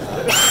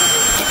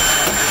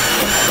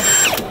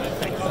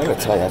 I gotta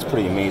tell you, that's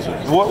pretty amazing.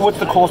 What's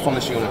the cost on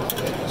this unit?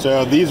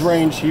 So these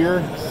range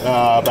here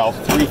about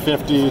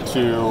 $350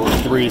 to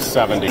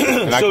 $370,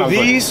 and that so comes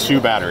these with 2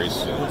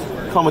 batteries.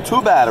 Come with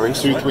 2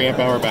 batteries, 2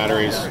 3-amp-hour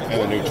batteries,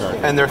 and a new charger.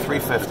 and they're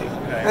 $350.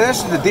 And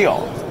this is the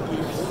deal.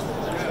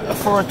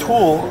 For a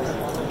tool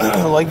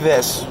like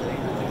this,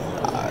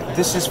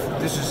 this is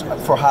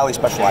for highly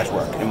specialized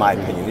work, in my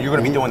opinion. You're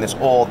going to be doing this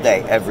all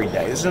day, every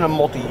day. This isn't a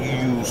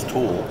multi-use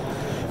tool.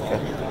 Okay?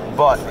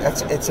 But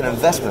it's an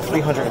investment of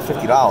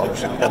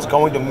 $350 that's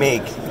going to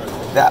make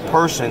that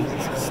person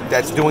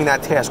that's doing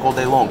that task all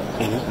day long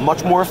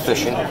much more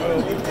efficient.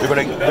 They're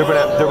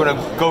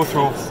gonna go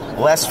through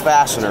less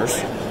fasteners.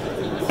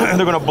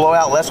 They're gonna blow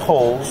out less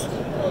holes.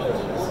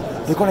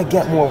 They're gonna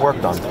get more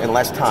work done in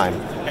less time.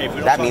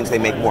 That means they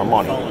make more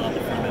money.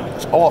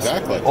 It's awesome.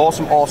 Exactly.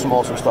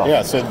 Awesome stuff.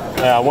 Yeah. So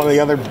one of the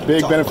other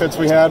big benefits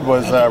we had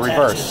was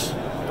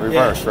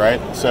reverse,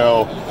 right?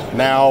 So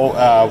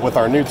now with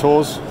our new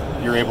tools,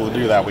 you're able to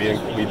do that. We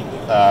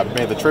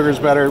made the triggers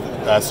better,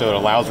 so it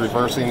allows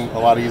reversing a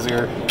lot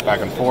easier,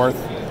 back and forth.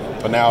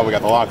 But now we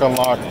got the lock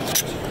unlock,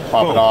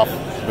 pop it off,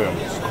 boom.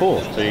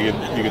 Cool. So you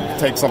can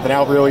take something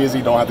out real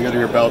easy. Don't have to go to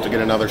your belt to get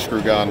another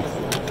screw gun.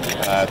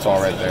 It's all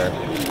right there.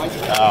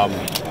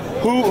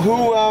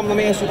 Let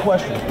me ask you a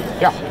question.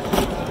 Yeah.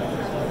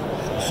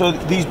 So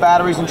these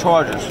batteries and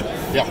chargers.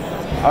 Yeah.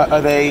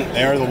 Are they?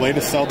 They are the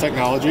latest cell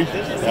technology,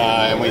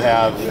 and we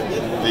have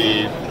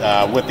the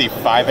with the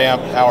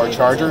 5-amp-hour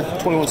charger.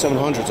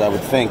 21700s, I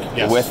would think.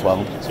 Yes. The width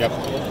level. Yep.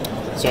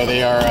 So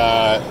they are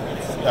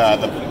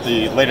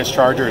the latest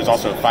charger is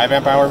also a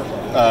 5-amp-hour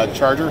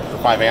charger, or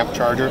 5-amp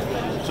charger.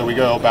 So we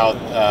go about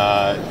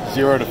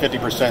 0 to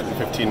 50% in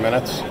 15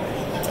 minutes.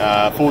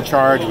 Full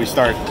charge, we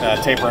start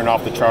tapering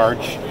off the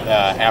charge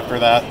after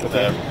that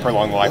to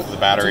prolong the life of the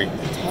battery.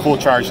 Full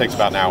charge takes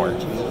about an hour.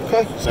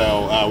 Okay.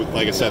 So,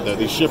 like I said,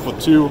 these ship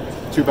with two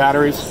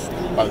batteries.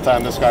 By the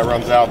time this guy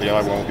runs out, the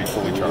other one will be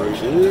fully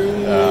charged. Be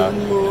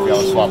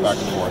able to swap back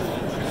and forth.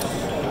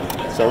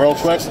 So real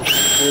quick,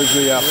 here's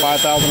the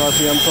 5,000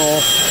 RPM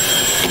tool.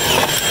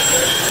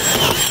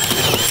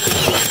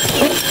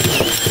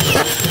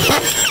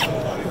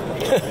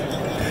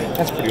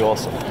 That's pretty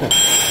awesome.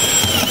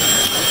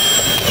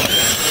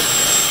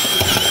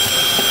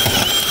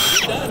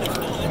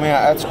 I mean,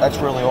 that's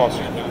really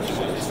awesome.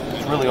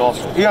 It's really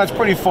awesome. Yeah, it's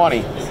pretty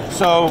funny.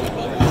 So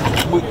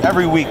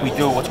every week we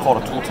do what's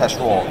called a tool test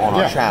roll on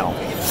our channel,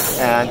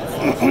 and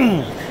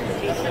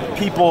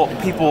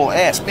people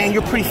ask, "Man,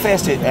 you're pretty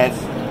fast at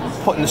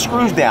putting the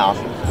screws down."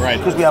 Right.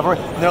 Because we have,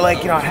 and they're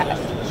like, do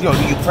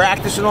you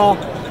practice and all?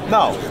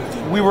 No,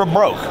 we were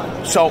broke,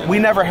 so we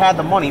never had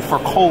the money for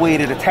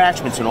collated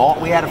attachments and all.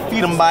 We had to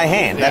feed them by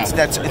hand. Yeah.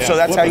 So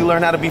that's how you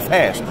learn how to be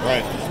fast.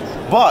 Right.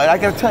 But I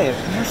got to tell you,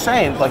 you're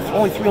saying like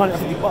only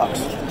 $350.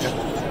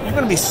 You're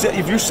going to be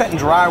if you're setting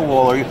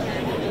drywall, or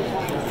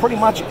pretty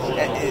much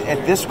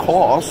at this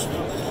cost,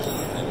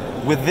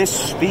 with this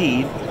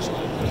speed,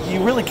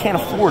 you really can't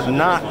afford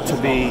not to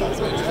be.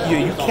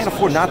 You can't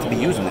afford not to be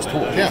using this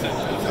tool. Yeah,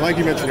 and like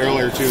you mentioned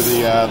earlier too,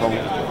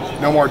 the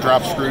no more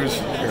drop screws.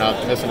 You're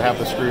not missing half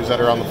the screws that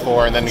are on the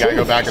floor, and then you got to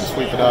go back and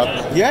sweep it up.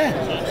 Yeah.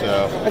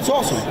 So that's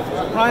awesome,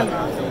 Ryan.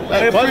 I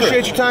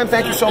appreciate your time.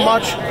 Thank you so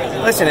much.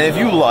 Listen, if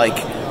you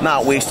like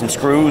not wasting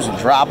screws and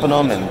dropping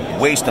them and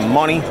wasting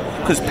money,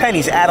 because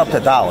pennies add up to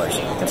dollars,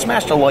 then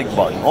smash the like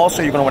button.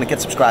 Also, you're going to want to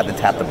get subscribed and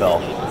tap the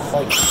bell.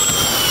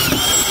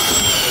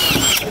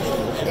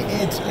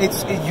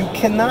 You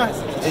cannot.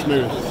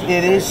 Smooth.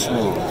 It is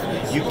smooth.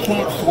 You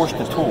can't force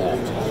the tool.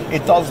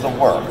 It does the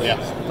work. Yeah.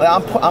 Like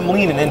I'm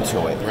leaning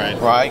into it.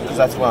 Right. Because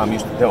that's what I'm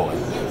used to doing.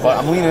 But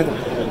I'm leaning.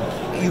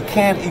 You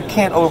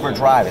can't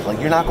overdrive it. Like,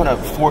 you're not going to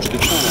force the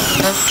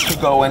tool to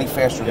go any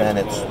faster than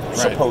it's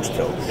supposed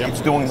to.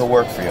 It's doing the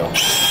work for you.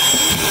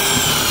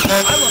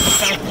 I love the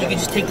fact that you can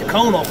just take the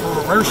cone off and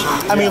reverse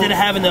it. I mean, instead of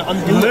having to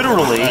undo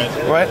literally,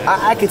 it. right?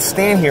 I could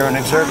stand here and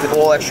exert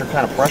all extra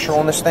kind of pressure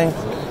on this thing.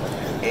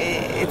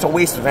 It's a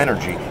waste of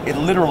energy. It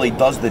literally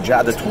does the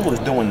job. The tool is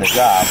doing the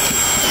job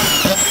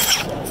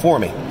for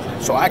me.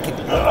 So I can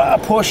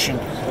push,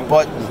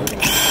 but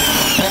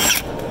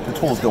the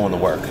tool's doing the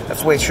work.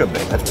 That's the way it should be.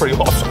 That's pretty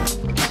awesome.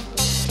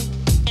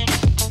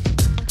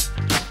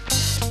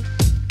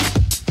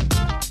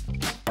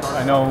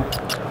 I know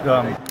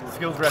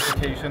SKIL's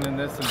reputation in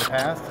this in the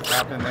past has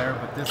not been there,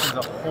 but this is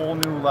a whole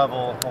new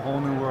level, a whole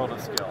new world of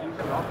SKIL,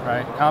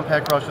 right?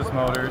 Compact brushless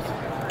motors,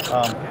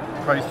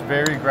 priced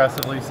very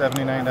aggressively,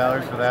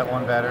 $79 for that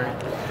one battery.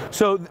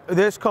 So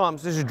this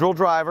is a drill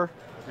driver.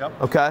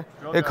 Yep. Okay.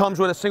 Drill It driver. comes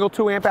with a single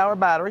 2 amp hour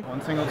battery.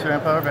 One single 2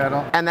 amp hour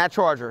battery. And that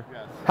charger.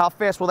 Yes. How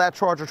fast will that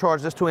charger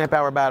charge this 2 amp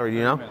hour battery, do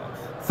you know?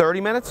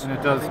 30 minutes? And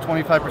it does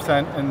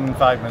 25% in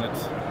 5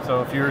 minutes.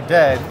 So if you're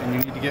dead and you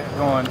need to get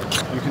going,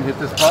 you can hit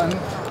this button,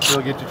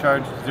 it'll get you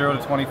charged 0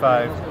 to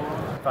 25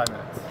 in 5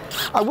 minutes.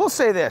 I will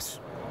say this.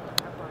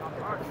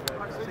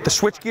 The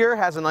switchgear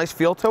has a nice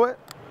feel to it.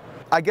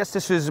 I guess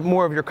this is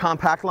more of your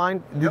compact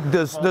line. Yep.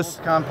 Does this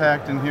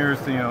compact, and here's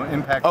the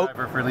impact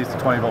driver for at least a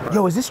 20 volt.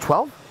 Yo, is this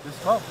 12? This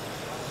is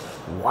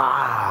 12.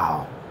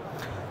 Wow.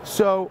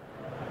 So,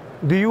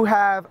 do you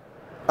have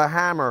a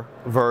hammer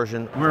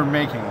version? We're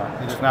making one.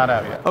 It's not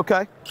out yet.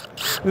 Okay.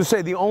 You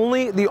say the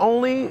only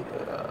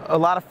a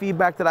lot of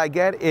feedback that I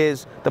get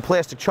is the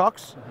plastic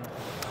chucks.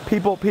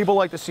 People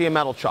like to see a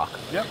metal chuck.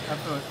 Yep,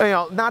 absolutely. You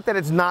know, not that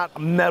it's not a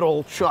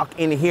metal chuck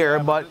in here,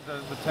 but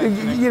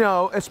you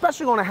know,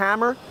 especially on a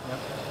hammer. Yep.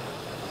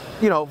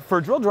 You know, for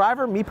a drill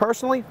driver, me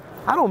personally,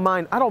 I don't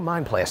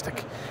mind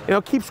plastic. You know,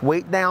 it keeps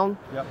weight down.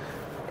 Yep.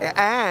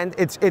 And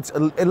it's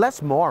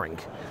less marring.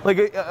 Like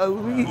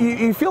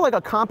you feel like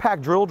a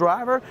compact drill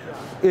driver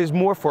is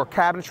more for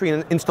cabinetry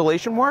and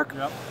installation work.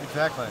 Yep,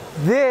 exactly.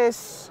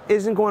 This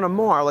isn't going to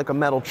mar like a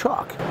metal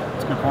chuck.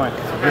 That's a good point.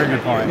 It's a very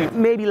good point.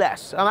 Maybe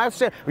less. And I've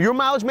said your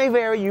mileage may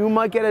vary. You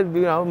might get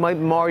might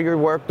mar your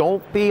work.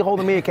 Don't be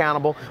holding me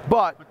accountable.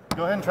 But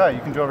go ahead and try it.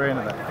 You can drill right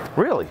into that.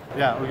 Really?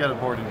 Yeah, we got a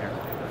board in here.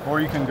 Or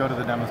you can go to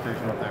the demo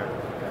station up there.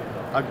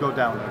 I'd go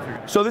down there if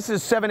you're. So this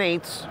is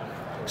 7/8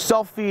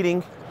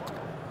 self-feeding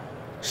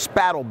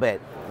spattle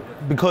bit,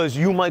 because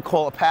you might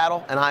call it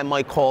paddle and I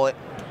might call it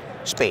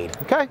spade.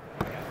 Okay.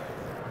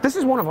 This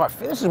is one of our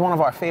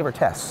favorite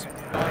tests.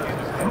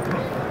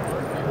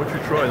 What you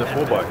try the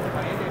 4x?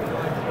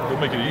 We'll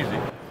make it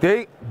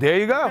easy. There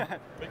you go.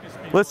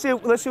 Let's see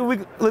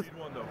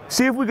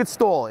if we could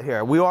stall it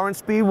here. We are in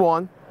speed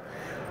 1.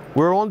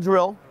 We're on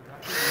drill.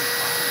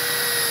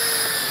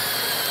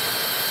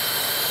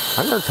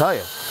 I'm gonna tell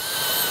you.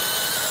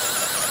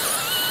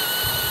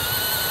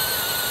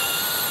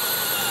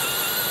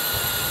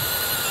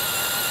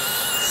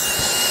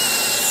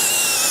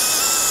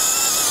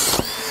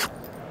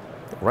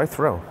 Right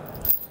through.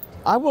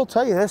 I will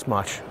tell you this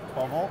much.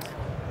 12 volts?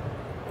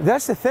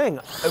 That's the thing.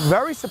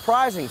 Very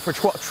surprising for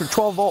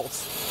 12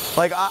 volts.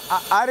 Like,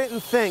 I didn't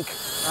think.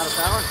 Out of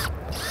power?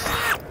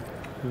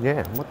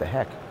 Yeah, what the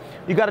heck?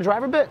 You got a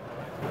driver bit?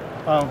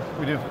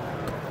 We do.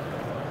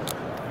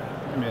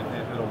 I mean,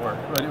 it'll work.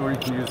 Or you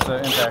can use the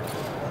impact.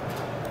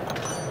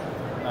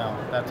 Now,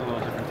 that's a little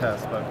different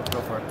test, but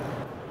go for it.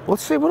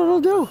 Let's see what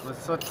it'll do.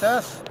 Let's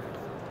test.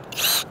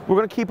 We're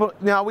gonna keep it.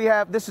 Now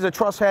this is a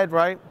truss head,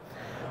 right?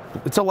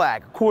 It's a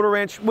lag, 1/4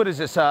 inch. What is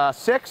this,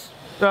 6?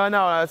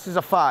 No, this is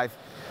a 5.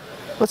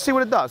 Let's see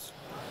what it does.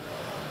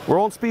 We're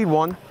on speed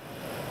 1.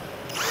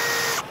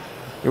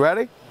 You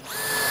ready?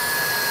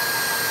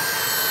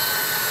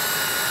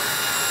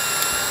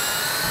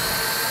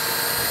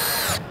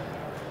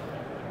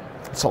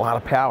 It's a lot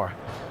of power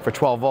for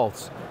 12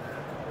 volts.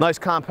 Nice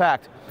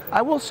compact.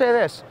 I will say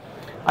this.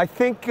 I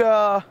think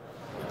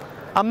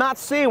I'm not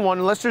seeing one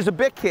unless there's a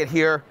bit kit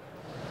here.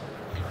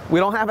 We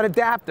don't have an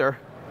adapter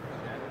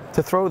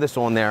to throw this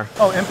on there.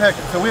 Oh, impact.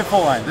 So we have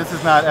full line. This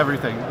is not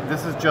everything.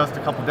 This is just a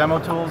couple demo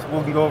tools.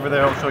 We can go over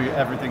there. I'll show you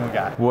everything we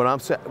got. What I'm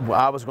saying,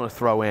 I was going to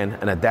throw in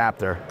an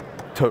adapter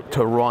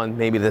to run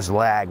maybe this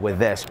lag with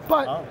this,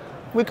 but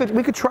we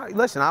could try.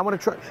 Listen, I want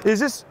to try. Is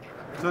this?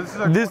 So this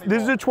is our this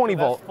is a 20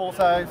 volt. That's full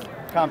size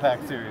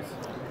compact series.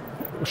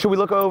 Should we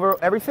look over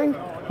everything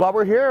while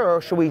we're here,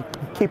 or should we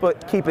keep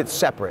it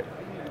separate?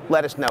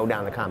 Let us know down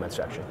in the comment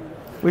section.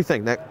 What do you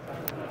think, Nick?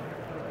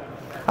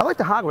 I like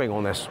the hog ring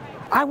on this.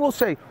 I will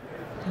say,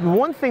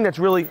 one thing that's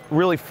really,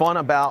 really fun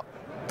about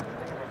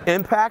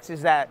impacts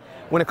is that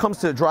when it comes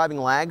to driving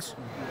lags,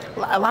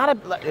 a lot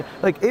of,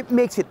 like, it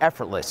makes it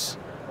effortless.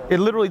 It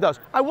literally does.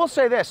 I will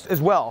say this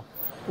as well.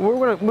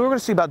 We're gonna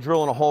see about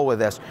drilling a hole with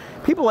this.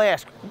 People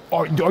ask,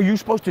 are you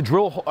supposed to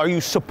drill? Are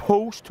you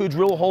supposed to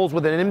drill holes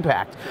with an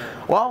impact?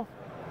 Well,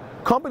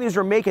 companies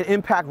are making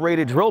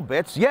impact-rated drill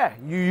bits. Yeah,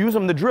 you use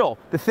them to drill.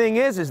 The thing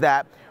is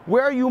that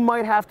where you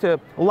might have to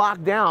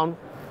lock down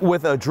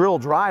with a drill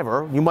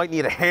driver, you might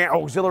need a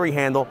auxiliary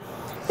handle.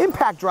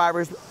 Impact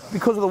drivers,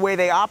 because of the way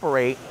they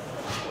operate,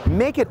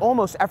 make it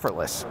almost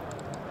effortless.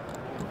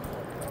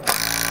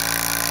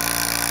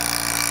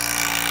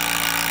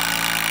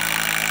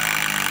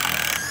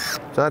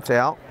 So that's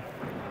out.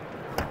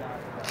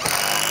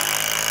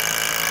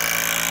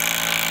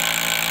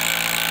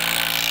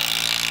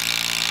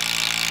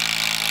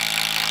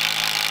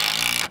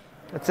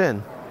 That's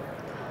in.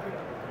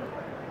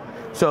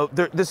 So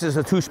this is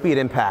a 2-speed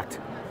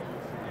impact.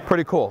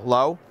 Pretty cool.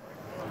 Low,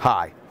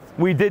 high.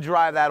 We did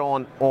drive that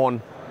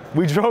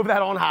we drove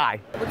that on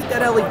high. Look at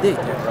that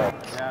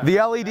LED.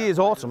 The LED is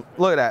awesome.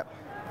 Look at that.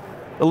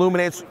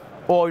 Illuminates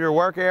all your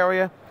work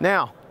area.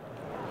 Now,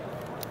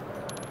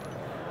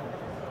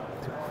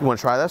 you want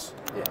to try this?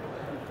 Yeah.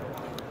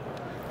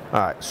 All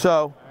right,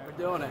 so. We're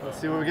doing it. Let's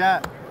see what we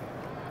got.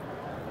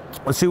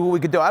 Let's see what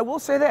we could do. I will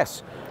say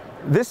this.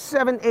 This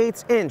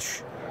 7/8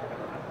 inch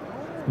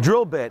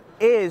drill bit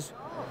is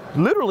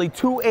literally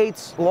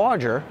 2/8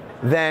 larger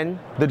than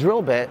the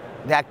drill bit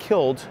that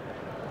killed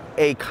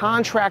a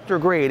contractor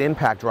grade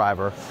impact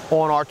driver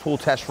on our tool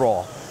test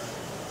roll.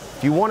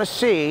 If you want to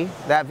see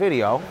that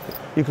video,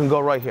 you can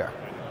go right here.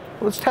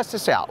 Let's test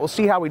this out. We'll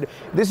see how we do.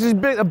 This is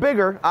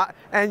bigger,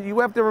 and you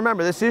have to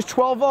remember, this is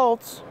 12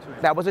 volts.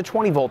 That was a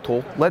 20 volt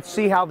tool. Let's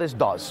see how this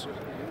does.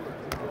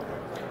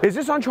 Is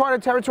this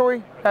uncharted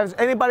territory? Has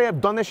anybody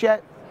have done this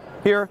yet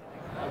here?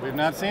 We've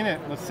not seen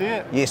it. Let's see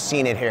it. You've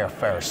seen it here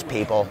first,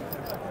 people.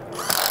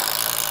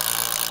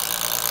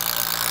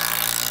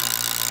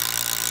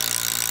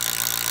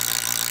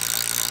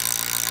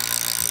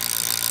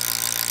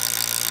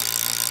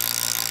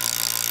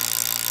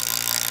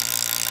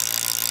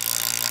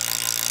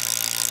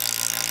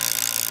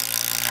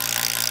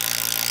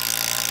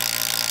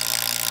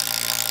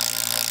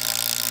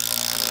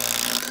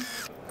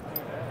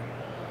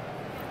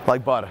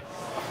 Like butter.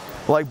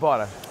 Like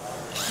butter.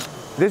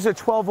 This is a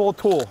 12 volt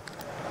tool.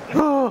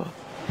 No!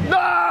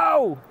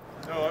 No,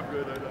 I'm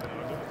good.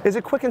 Is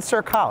it quick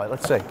insert collet?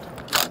 Let's see.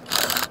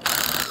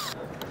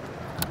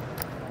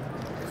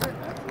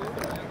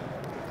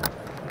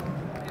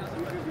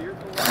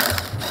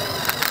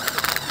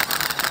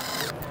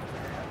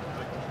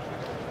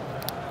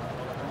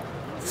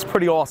 It's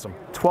pretty awesome.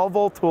 12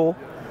 volt tool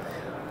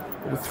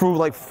through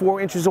like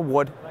 4 inches of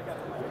wood.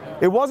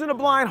 It wasn't a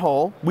blind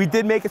hole. We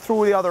did make it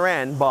through the other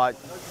end, but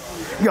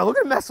yo, look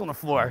at the mess on the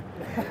floor.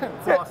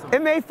 It's awesome.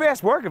 It made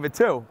fast work of it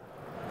too.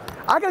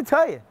 I gotta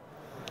tell you,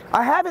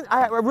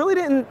 I really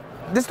didn't,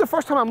 this is the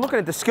first time I'm looking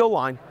at the SKIL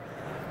line.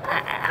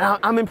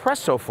 I'm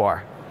impressed so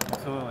far.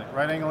 Absolutely.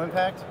 Right angle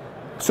impact?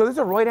 So this is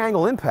a right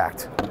angle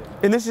impact.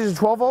 And this is a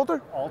 12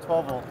 volter? All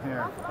 12 volt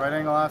here. Right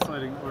angle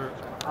oscillating. We're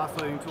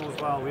oscillating tool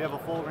as well. We have a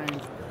full range.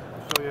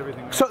 We'll show you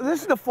everything. So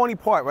this is the funny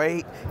part,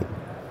 right?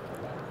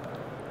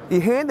 You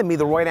handed me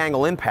the right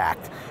angle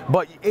impact,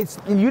 but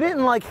you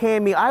didn't like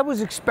hand me, I was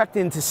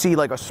expecting to see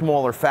like a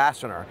smaller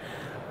fastener.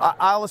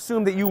 I'll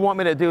assume that you want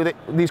me to do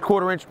these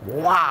 1/4 inch.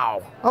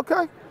 Wow.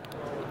 Okay.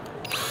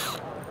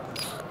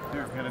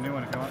 Here, we got a new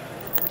one if you want.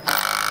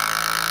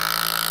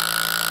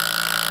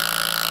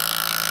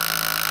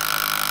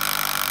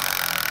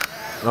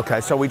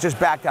 Okay, so we just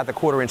backed out the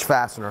 1/4 inch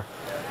fastener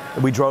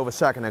that we drove a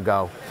second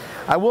ago.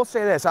 I will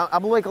say this,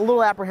 I'm like a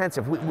little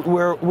apprehensive.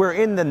 We're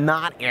in the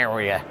knot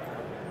area.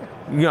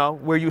 You know,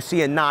 where you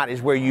see a knot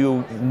is where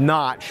you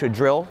not should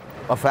drill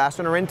a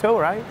fastener into,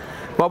 right?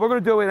 But we're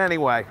gonna do it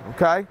anyway,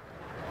 okay?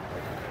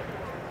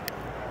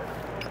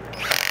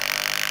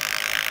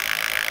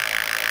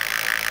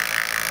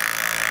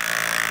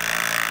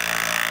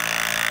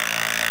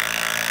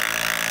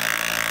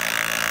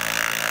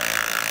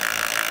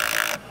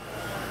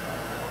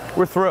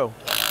 We're through.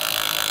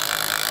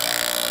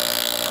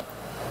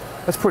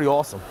 That's pretty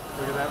awesome.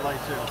 Look at that light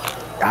too.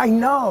 I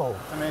know.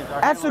 It's amazing.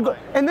 That's the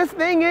and this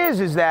thing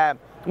is that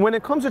when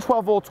it comes to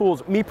 12 volt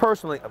tools, me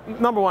personally,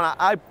 number one,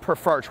 I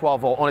prefer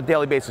 12 volt on a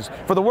daily basis.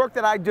 For the work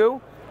that I do,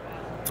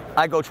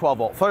 I go 12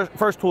 volt.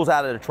 First tools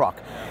out of the truck.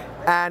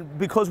 And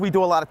because we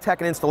do a lot of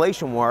tech and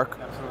installation work,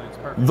 absolutely, it's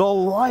perfect. The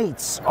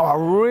lights are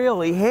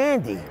really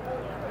handy.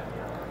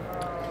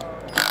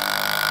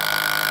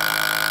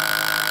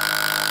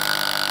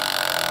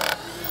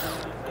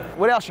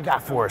 What else you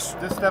got for us?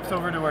 This steps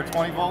over to our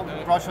 20 volt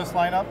brushless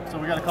lineup. So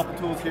we got a couple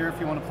tools here if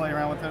you want to play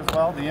around with it as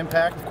well. The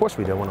impact. Of course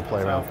we do want to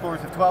play around. Of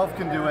course, if 12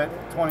 can do it,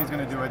 20 is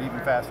going to do it even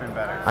faster and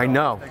better. So I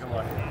know. Take a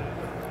look.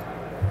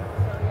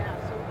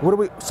 What do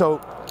we,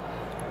 so,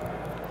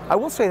 I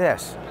will say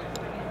this.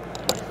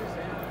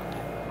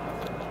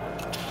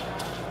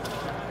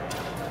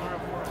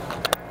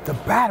 The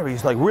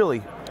battery's like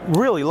really,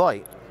 really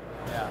light.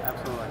 Yeah,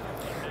 absolutely.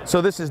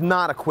 So this is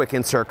not a quick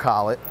insert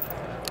collet.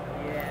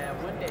 Yeah,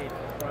 one day they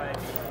started.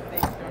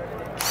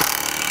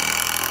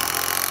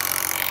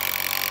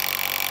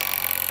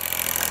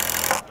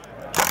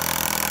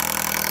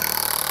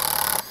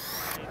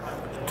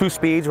 2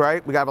 speeds,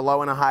 right? We got a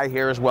low and a high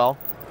here as well.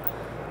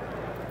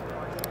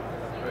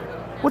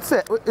 What's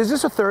that? Is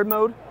this a third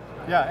mode?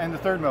 Yeah, and the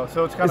third mode.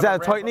 So it's kind is of that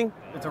a tightening?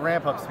 It's a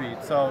ramp up speed.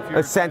 So if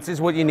you're it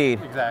senses what you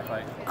need.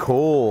 Exactly.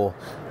 Cool.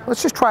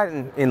 Let's just try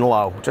it in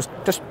low. Just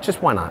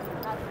why not?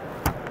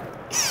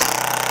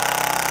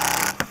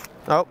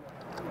 Oh,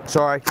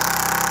 sorry.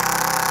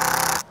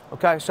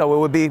 Okay, so it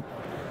would be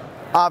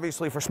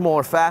obviously for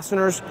smaller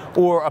fasteners,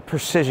 or a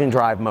precision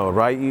drive mode,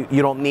 right?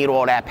 You don't need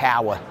all that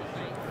power.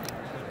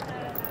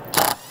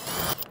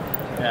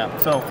 Yeah,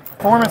 so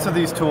performance of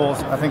these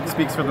tools, I think,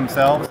 speaks for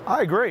themselves.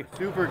 I agree.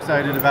 Super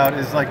excited about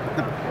is like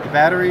the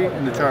battery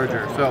and the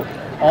charger. So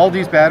all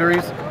these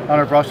batteries on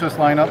our brushless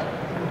lineup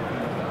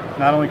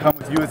not only come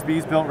with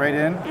USBs built right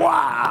in.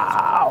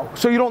 Wow!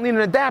 So you don't need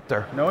an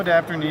adapter? No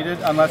adapter needed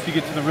unless you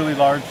get to the really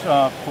large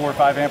 4 or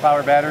 5 amp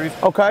hour batteries.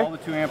 Okay. All the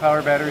 2 amp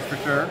hour batteries for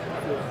sure.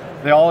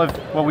 They all have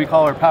what we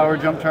call our power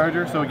jump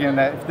charger. So again,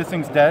 that if this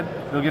thing's dead,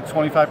 it'll get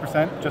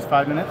 25%, just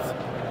 5 minutes.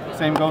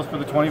 Same goes for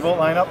the 20 volt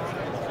lineup.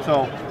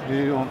 So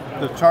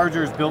the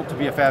charger is built to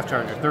be a fast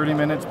charger, 30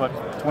 minutes, but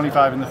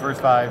 25 in the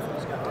first 5.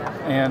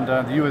 And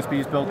the USB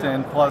is built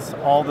in, plus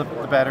all the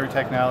battery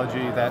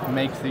technology that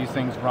makes these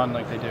things run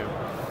like they do.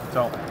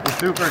 So we're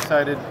super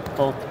excited,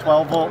 both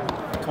 12 volt,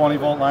 20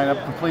 volt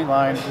lineup, complete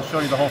line. We'll show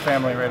you the whole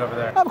family right over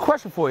there. I have a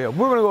question for you.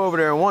 We're gonna go over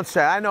there in one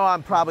sec. I know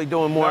I'm probably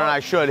doing more than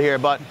I should here,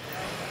 but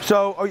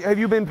so have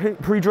you been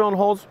pre-drilling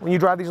holes when you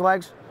drive these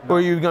legs? No. Or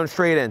are you going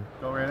straight in?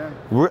 Go right in.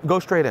 Go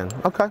straight in.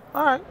 Okay,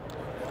 all right.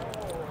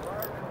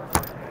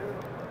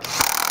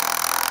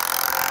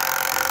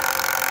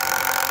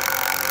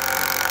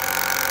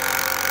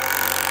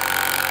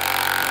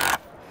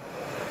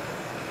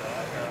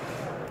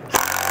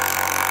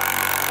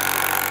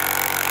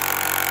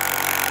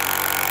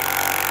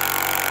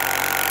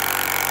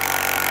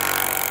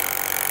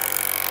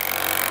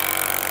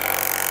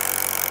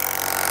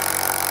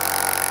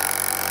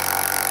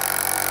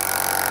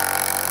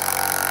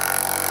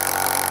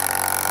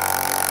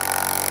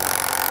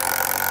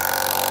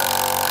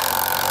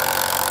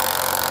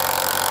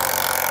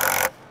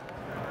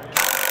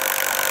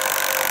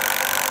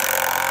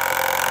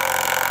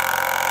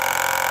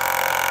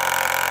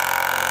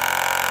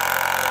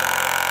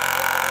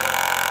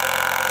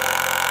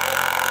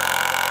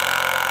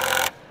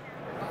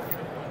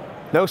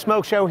 No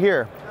smoke show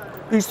here.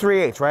 These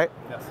 3/8, right?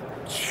 Yes.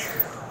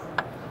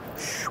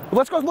 Well,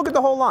 let's go look at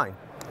the whole line.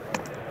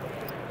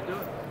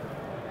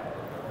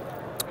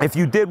 If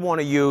you did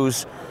want to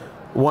use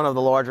one of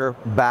the larger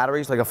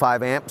batteries, like a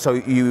 5 amp, so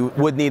you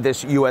would need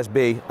this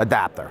USB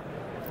adapter.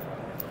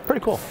 Pretty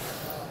cool.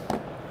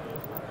 All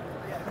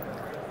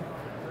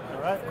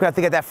right. We have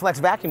to get that flex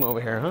vacuum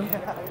over here, huh?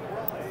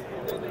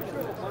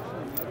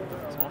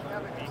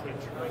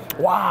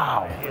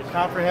 Wow.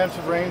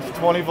 Comprehensive range,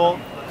 20 volt.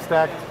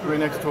 Stacked right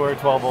next to our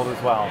 12 volt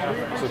as well.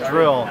 So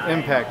drill,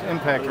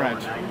 impact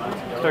wrench.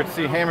 Start to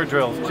see hammer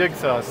drills,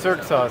 jigsaws,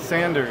 circ saws,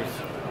 sanders,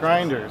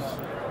 grinders.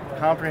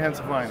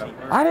 Comprehensive lineup.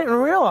 I didn't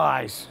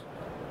realize.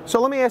 So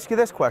let me ask you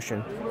this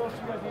question.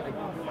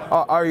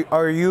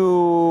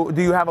 Do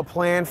you have a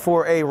plan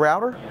for a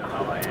router?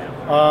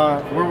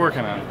 We're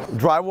working on it.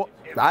 Drywall,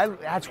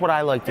 that's what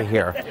I like to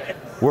hear.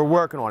 We're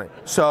working on it.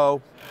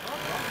 So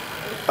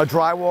a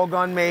drywall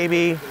gun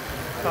maybe?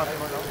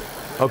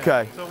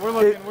 Okay. So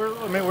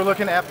we're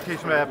looking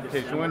application by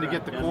application. We wanted to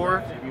get the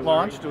core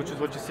launched, which is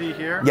what you see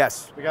here.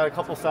 Yes. We got a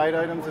couple side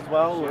items as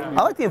well.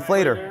 I like the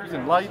inflator.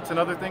 And lights and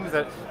other things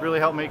that really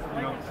help make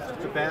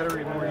the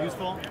battery more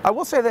useful. I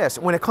will say this: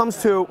 when it comes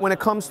to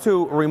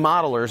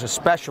remodelers,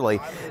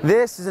 especially,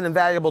 this is an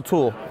invaluable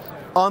tool.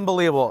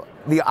 Unbelievable.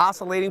 The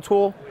oscillating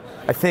tool,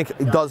 I think,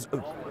 does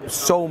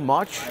so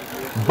much,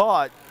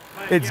 but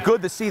it's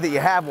good to see that you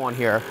have one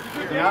here.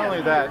 And not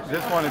only that,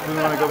 this one, if we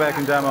want to go back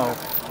and demo.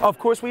 Of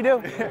course we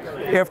do.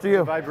 After you.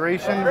 The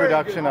vibration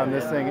reduction on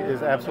this thing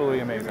is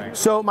absolutely amazing.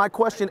 So my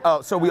question,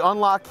 so we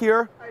unlock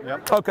here?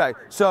 Yep. Okay,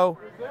 so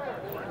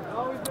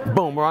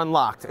boom, we're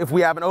unlocked. If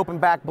we have an open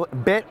back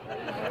bit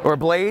or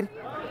blade,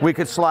 we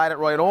could slide it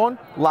right on,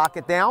 lock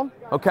it down,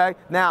 okay?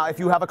 Now, if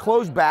you have a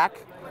closed back,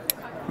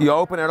 you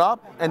open it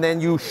up, and then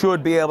you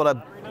should be able to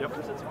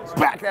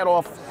back that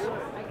off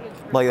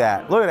like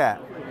that. Look at that.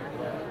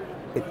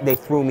 They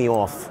threw me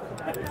off.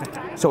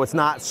 So it's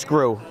not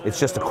screw, it's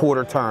just a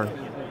quarter turn.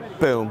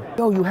 Boom.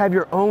 Oh, you have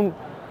your own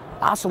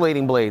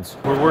oscillating blades.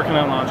 We're working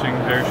on launching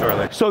very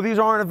shortly. So these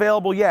aren't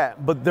available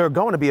yet, but they're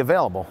going to be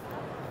available.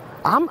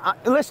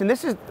 Listen,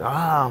 this is,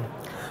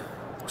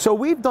 so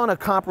we've done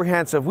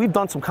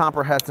some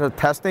comprehensive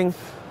testing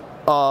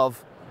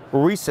of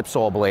recip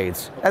saw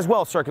blades, as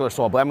well as circular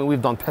saw blades. I mean,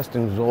 we've done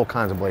testing of all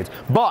kinds of blades,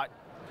 but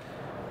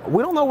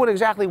we don't know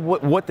exactly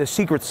what the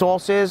secret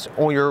sauce is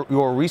on your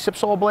recip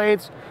saw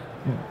blades.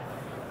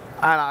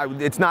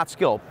 It's not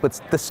SKIL, but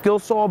the SKIL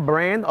saw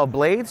brand of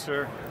blades.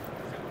 Sure.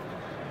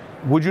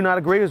 Would you not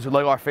agree? It's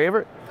like our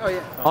favorite. Oh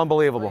yeah.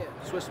 Unbelievable. Oh,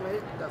 yeah. Swiss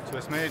made.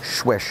 Swiss made.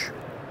 Swish.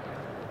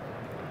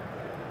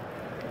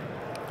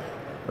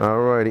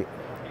 Alrighty.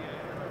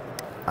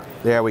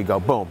 There we go.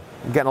 Boom.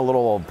 I'm getting a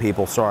little old,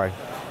 people. Sorry.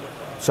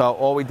 So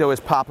all we do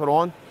is pop it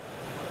on.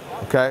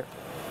 Okay.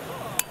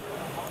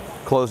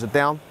 Close it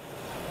down,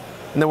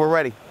 and then we're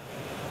ready.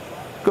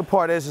 Good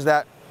part is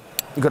that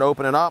you could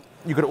open it up.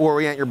 You could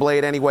orient your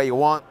blade any way you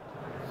want,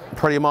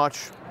 pretty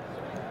much.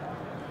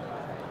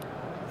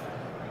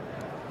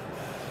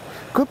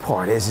 Good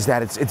part is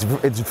that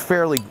it's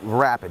fairly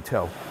rapid too.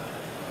 All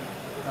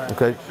right,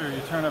 okay. Make sure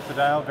you turn up the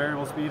dial,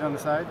 variable speed on the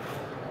side.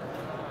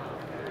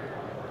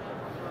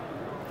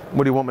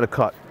 What do you want me to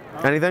cut?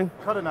 Anything?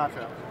 Cut a notch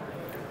out.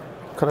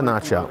 Cut a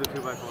notch out. The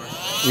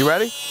 2x4. You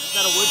ready? Is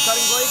that a wood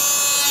cutting blade?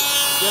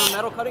 Do you have a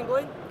metal cutting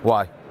blade?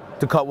 Why?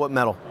 To cut what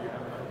metal?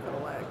 Cut a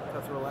lag.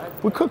 Cut through a lag.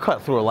 We could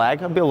cut through a lag.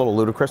 That'd be a little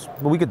ludicrous,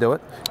 but we could do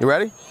it. You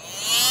ready?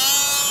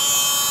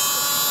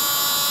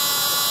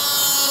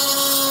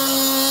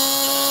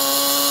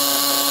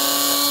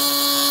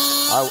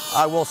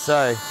 I will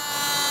say,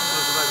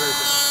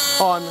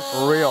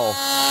 unreal.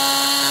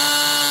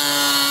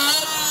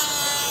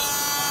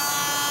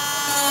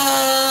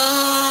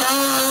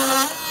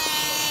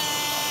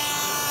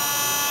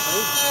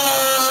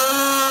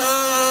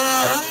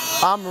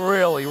 I'm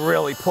really,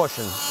 really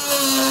pushing.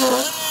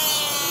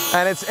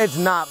 And it's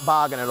not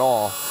bogging at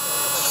all.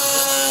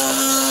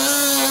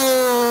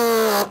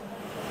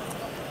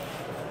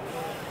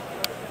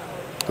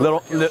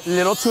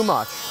 Little too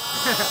much.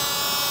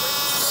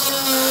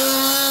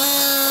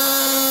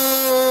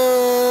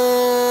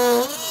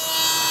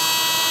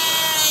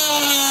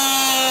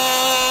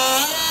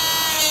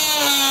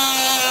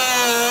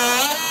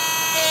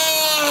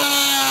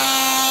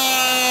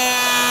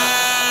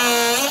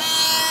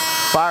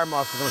 Fire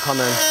muscle is gonna come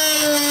in.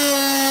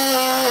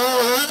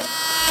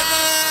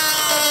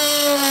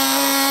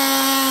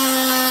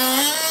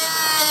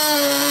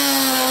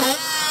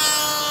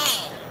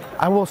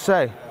 I will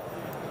say,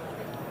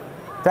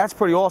 that's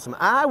pretty awesome.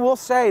 I will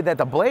say that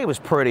the blade was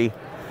pretty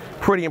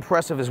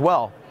impressive as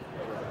well.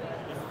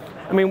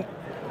 I mean,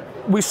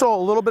 we saw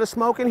a little bit of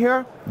smoke in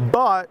here,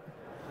 but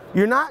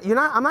I'm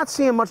not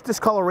seeing much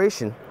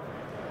discoloration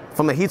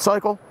from the heat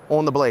cycle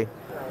on the blade,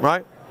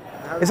 right?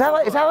 Is that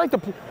like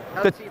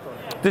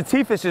the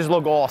teeth fishes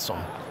look awesome,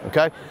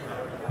 okay?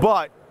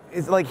 But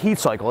it's like heat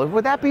cycle.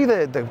 Would that be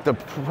the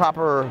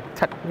proper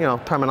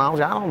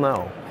terminology? I don't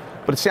know,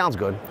 but it sounds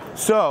good.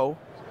 So,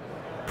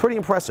 pretty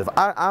impressive.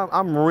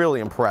 I'm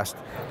really impressed.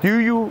 Do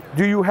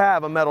you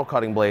have a metal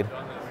cutting blade?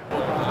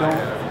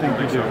 I don't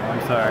think you do.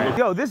 I'm sorry.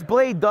 Yo, this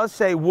blade does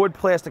say wood,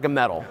 plastic, and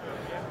metal.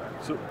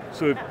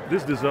 So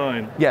this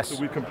design, yes.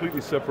 So we completely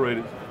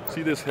separated.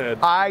 See this head?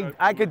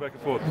 I could back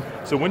and forth.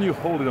 So when you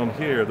hold it on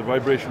here, the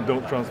vibration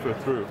don't transfer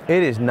through.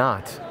 It is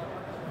not.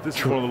 This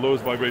is one of the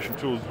lowest vibration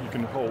tools you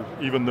can hold,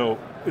 even though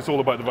it's all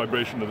about the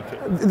vibration of the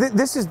tip.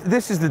 This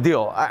is the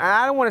deal.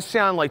 I don't want to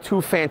sound like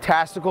too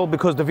fantastical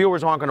because the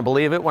viewers aren't going to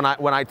believe it when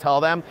I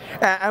tell them.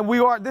 And we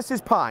are. This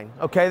is pine,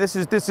 okay? This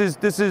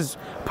is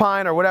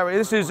pine or whatever.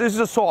 This is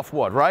a soft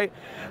wood, right?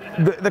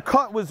 The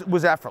cut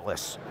was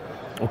effortless,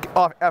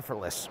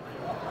 effortless.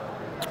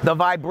 The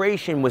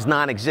vibration was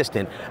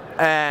non-existent,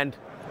 and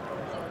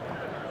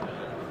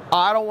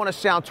I don't want to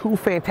sound too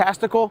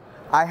fantastical.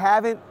 I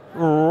haven't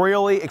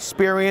really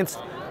experienced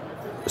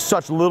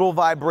such little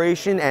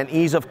vibration and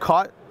ease of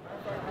cut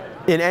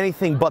in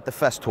anything but the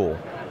Festool.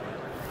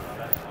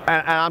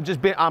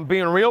 And I'm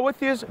being real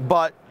with you,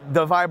 but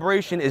the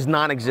vibration is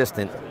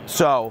non-existent.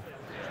 So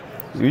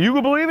you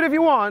can believe it if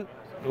you want.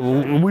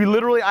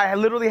 I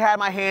literally had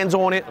my hands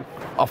on it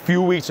a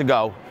few weeks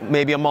ago,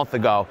 maybe a month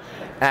ago,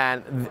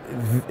 and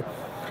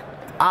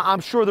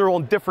I'm sure they're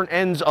on different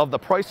ends of the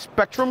price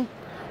spectrum,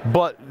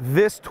 but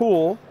this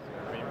tool,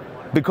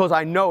 because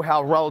I know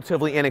how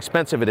relatively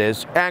inexpensive it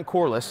is, and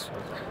coreless,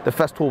 the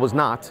Festool was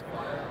not,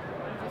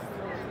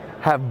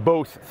 have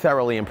both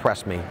thoroughly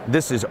impressed me.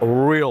 This is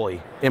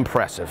really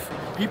impressive.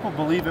 People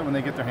believe it when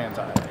they get their hands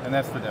on it, and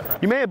that's the difference.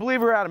 You may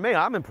believe her out of me,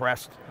 I'm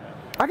impressed.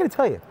 I gotta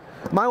tell you,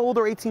 my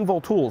older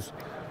 18-volt tools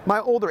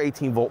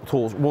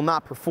will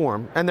not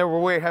perform, and they were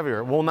way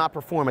heavier, will not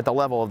perform at the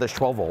level of this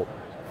 12-volt.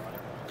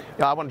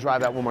 Yeah, I want to drive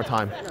that one more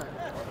time.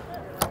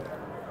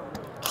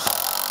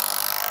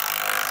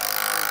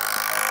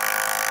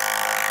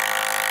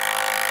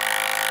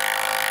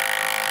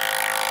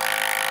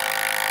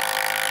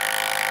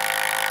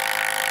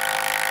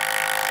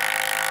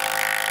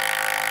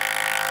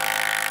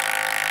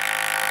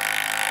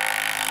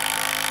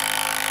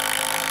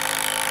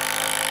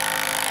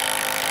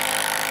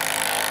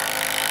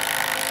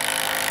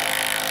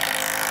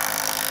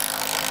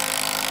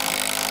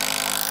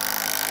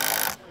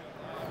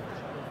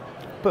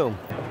 Boom.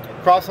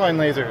 Crossline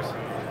lasers.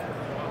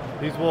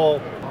 These will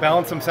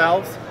balance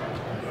themselves,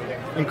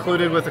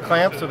 included with a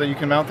clamp so that you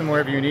can mount them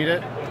wherever you need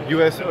it.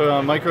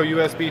 Micro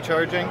USB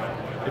charging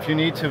if you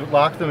need to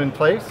lock them in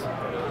place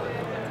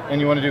and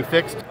you want to do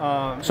fixed.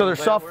 So they're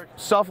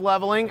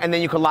self-leveling and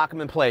then you can lock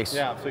them in place.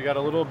 Yeah, so you got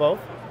a little of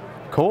both.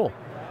 Cool.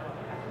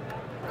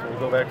 So we'll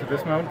go back to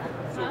this mode.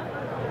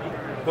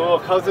 The little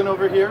cousin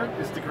over here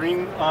is the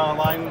green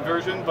line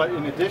version, but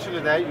in addition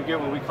to that, you get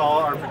what we call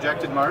our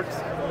projected marks.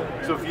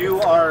 So if you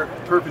are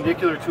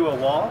perpendicular to a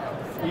wall,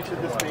 each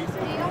of the spaces,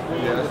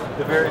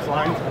 the various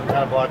lines, I'm kind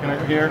of blocking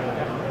it here,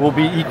 will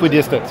be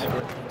equidistant.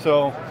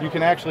 So you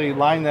can actually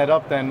line that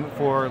up then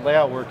for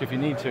layout work if you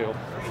need to.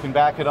 You can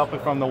back it up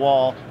from the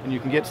wall and you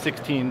can get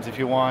 16s if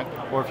you want,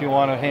 or if you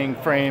want to hang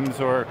frames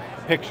or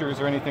pictures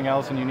or anything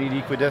else and you need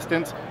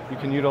equidistance, you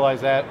can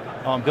utilize that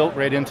built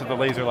right into the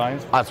laser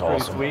lines. That's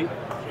awesome. Pretty sweet.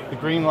 The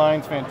green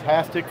line's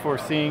fantastic for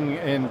seeing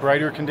in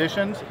brighter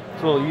conditions.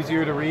 It's a little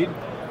easier to read.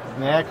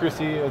 And the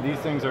accuracy of these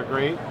things are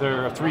great.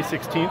 They're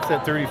 3/16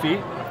 at 30 feet.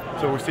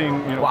 So we're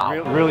seeing, you know,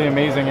 Wow. really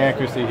amazing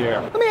accuracy here.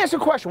 Let me ask you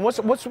a question. What's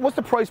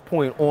the price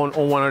point on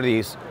one of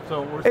these?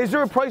 So is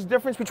there a price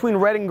difference between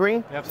red and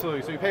green?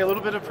 Absolutely. So you pay a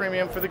little bit of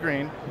premium for the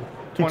green,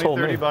 You 20, told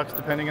 30 me. bucks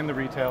depending on the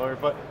retailer.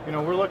 But you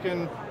know, we're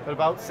looking at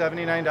about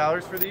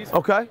 $79 for these.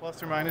 Okay.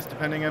 Plus or minus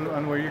depending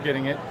on where you're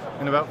getting it,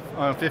 and about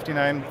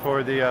 $59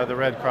 for the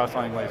red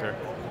cross-line laser.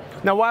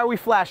 Now, why are we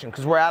flashing?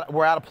 Because we're out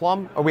of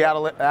plumb? Are we out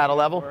of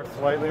level? We're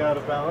slightly out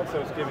of balance, so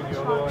it's giving you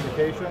a little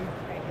indication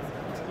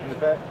in the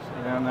back.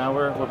 And now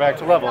we're back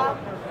to level.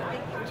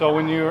 So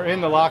when you're in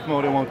the lock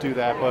mode, it won't do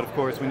that. But of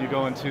course, when you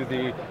go into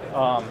the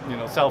you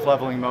know,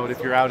 self-leveling mode,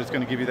 if you're out, it's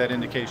going to give you that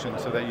indication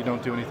so that you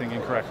don't do anything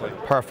incorrectly.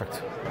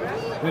 Perfect.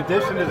 In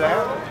addition to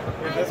that,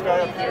 there's this guy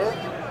up here,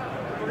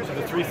 which is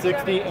a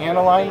 360 and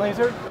a line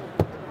laser.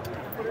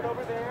 Put it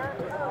over there.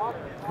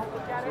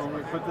 So when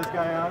we put this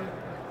guy on,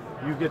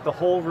 you get the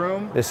whole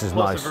room. This is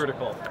plus nice. a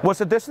vertical. What's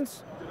the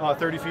distance?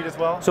 30 feet as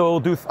well. So it'll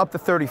do up to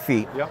 30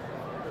 feet. Yep.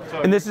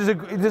 So And this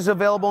is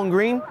available in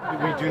green?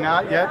 we do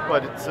not yet,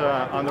 but it's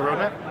on the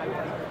roadmap.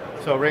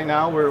 So right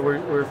now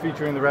we're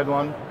featuring the red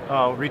one,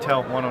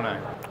 retail 109.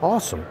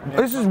 Awesome.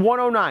 This is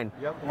 109.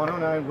 Yep,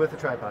 109 with a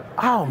tripod.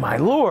 Oh my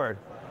Lord.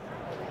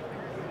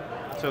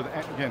 So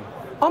again,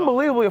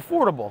 unbelievably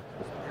affordable.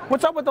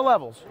 What's up with the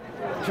levels?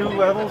 2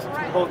 levels,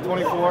 both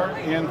 24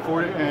 and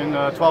 40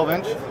 and 12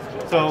 inch.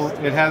 So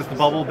it has the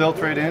bubble built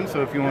right in.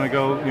 So if you want to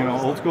go, you know,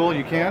 old school,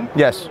 you can.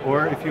 Yes.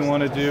 Or if you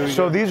want to do.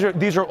 So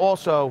these are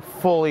also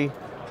fully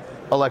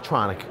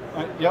electronic.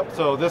 Yep.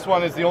 So this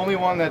one is the only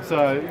one that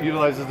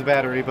utilizes the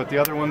battery, but the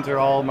other ones are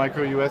all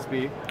micro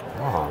USB.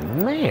 Oh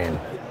man.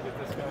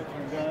 Get this guy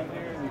turned on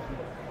here. And you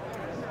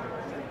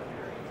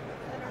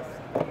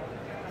can...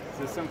 It's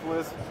as simple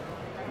as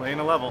laying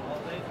a level.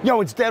 Yo,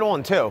 it's dead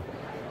on too.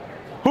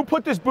 Who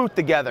put this booth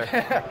together?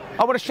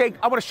 I want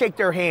to shake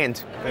their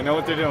hand. They know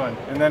what they're doing.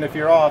 And then if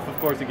you're off, of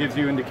course, it gives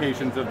you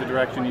indications of the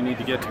direction you need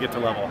to get to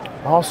level.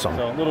 Awesome.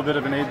 So a little bit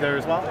of an aid there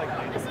as well.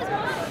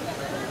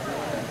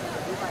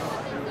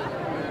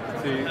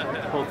 See,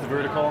 both the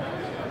vertical.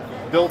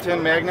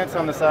 Built-in magnets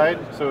on the side,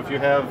 so if you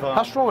have...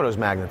 How strong are those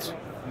magnets?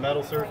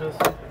 Metal surface.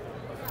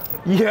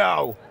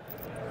 Yo!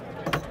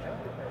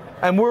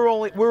 And we're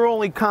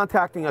only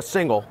contacting a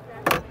single,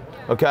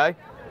 okay?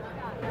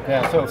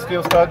 Yeah, so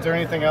steel studs or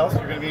anything else,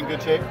 you're going to be in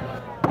good shape.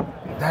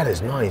 That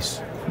is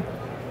nice.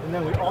 And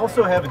then we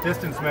also have a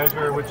distance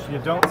measure, which you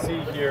don't see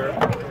here,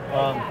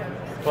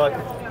 but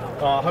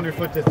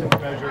 100-foot distance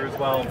measure as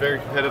well, very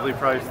competitively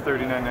priced,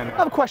 $39.99. I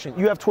have a question.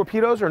 You have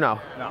torpedoes or no?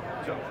 No.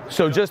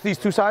 So just these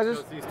 2 sizes?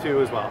 Just these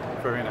 2 as well,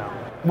 for right now.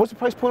 What's the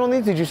price point on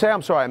these? Did you say?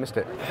 I'm sorry, I missed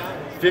it.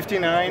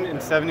 $59 and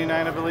 $79,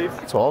 I believe.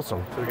 That's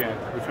awesome. So again,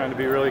 we're trying to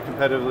be really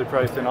competitively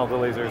priced in all the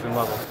lasers and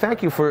levels.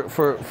 Thank you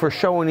for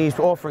showing these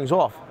offerings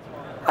off.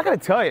 I gotta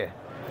tell you,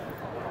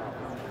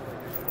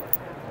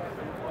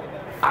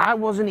 I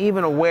wasn't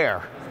even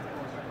aware,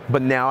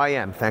 but now I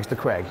am, thanks to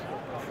Craig.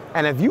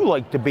 And if you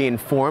like to be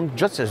informed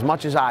just as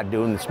much as I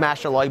do, and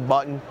smash the like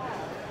button,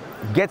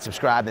 get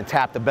subscribed and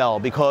tap the bell,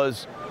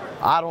 because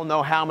I don't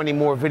know how many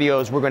more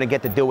videos we're gonna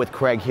get to do with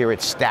Craig here at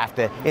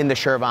STAFDA in the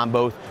Shervon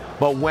booth,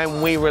 but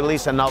when we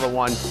release another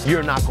one,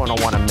 you're not gonna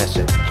wanna miss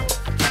it.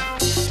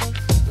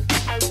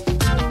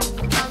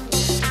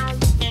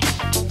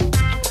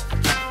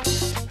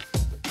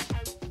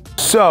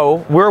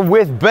 So we're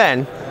with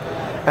Ben,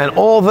 and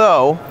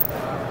although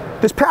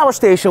this power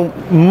station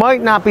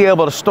might not be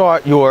able to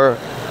start your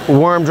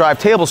worm drive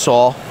table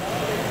saw,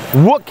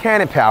 what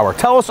can it power?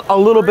 Tell us a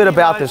little bit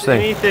about this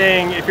thing.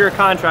 Anything, if you're a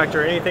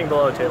contractor, anything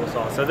below a table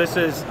saw. So this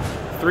is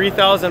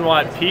 3,000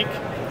 watt peak,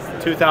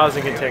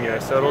 2,000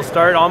 continuous. So it'll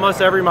start almost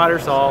every miter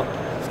saw.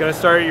 It's going to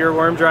start your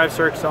worm drive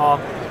circ saw.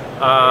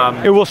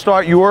 It will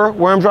start your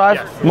worm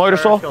drive miter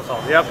saw?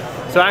 Yep.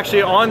 So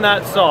actually on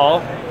that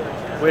saw,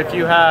 if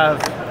you have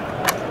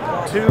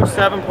 2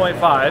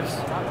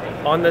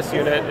 7.5s on this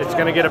unit, it's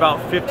going to get about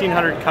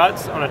 1,500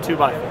 cuts on a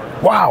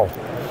 2x4. Wow.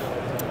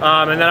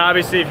 And then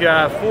obviously if you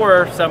have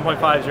 4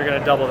 7.5s, you're going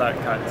to double that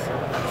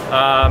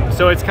cuts.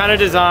 So it's kind of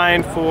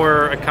designed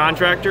for a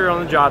contractor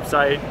on the job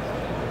site,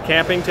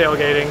 camping,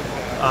 tailgating,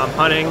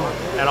 hunting,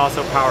 and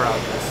also power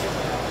outages.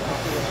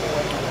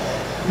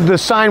 The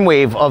sine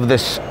wave of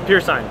this.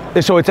 Pure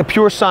sine. So it's a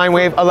pure sine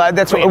wave.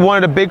 That's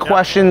one of the big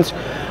questions.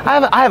 I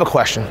have a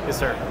question. Yes,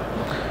 sir.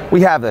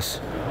 We have this.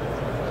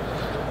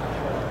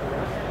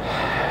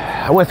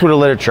 I went through the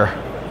literature.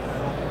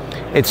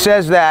 It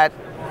says that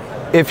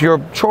if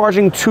you're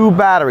charging 2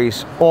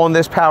 batteries on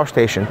this power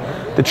station,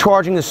 the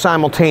charging is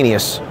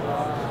simultaneous.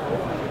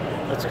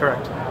 That's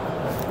correct.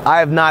 I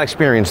have not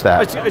experienced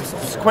that. It's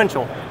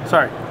sequential.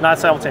 Sorry, not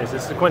simultaneous.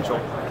 It's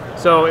sequential.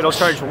 So it'll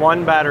charge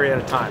 1 battery at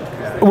a time.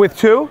 With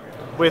 2?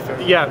 With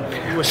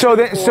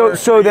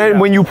So then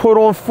when you put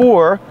on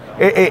 4,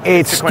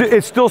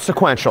 it's still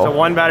sequential. So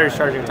 1 battery is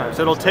charging time.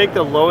 So it'll take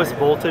the lowest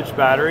voltage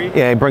battery.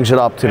 Yeah, it brings it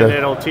up to and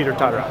it'll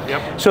teeter-totter up.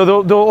 Yep. So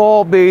they'll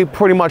all be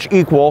pretty much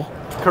equal.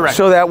 Correct.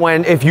 So that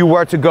if you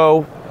were to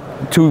go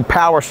to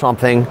power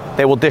something,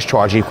 they will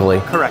discharge equally.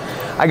 Correct.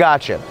 I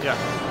got you. Yeah.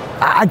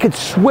 I could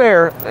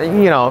swear,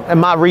 you know,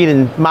 and my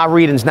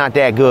reading's not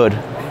that good,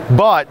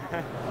 but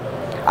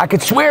I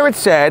could swear it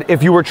said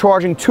if you were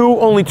charging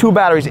only two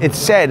batteries, it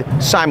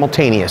said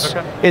simultaneous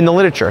in the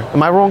literature.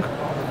 Am I wrong?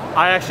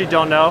 I actually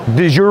don't know.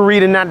 Is your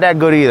reading not that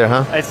good either,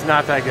 huh? It's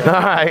not that good.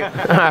 All right,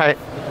 all right.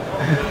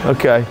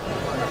 Okay.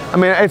 I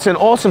mean, it's an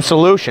awesome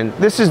solution.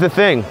 This is the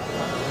thing.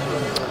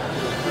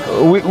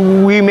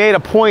 We made a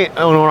point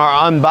on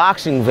our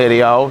unboxing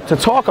video to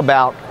talk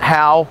about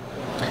how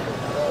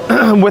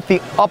with the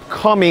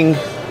upcoming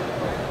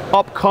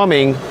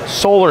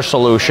solar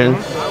solution,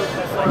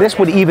 this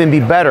would even be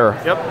better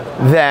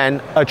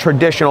than a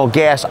traditional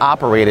gas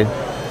operated.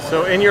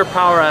 So in your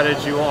power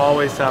outage, you will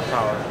always have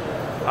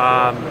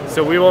power.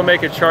 So we will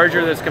make a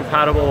charger that's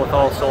compatible with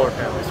all solar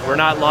panels. We're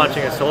not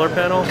launching a solar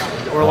panel,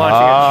 we're launching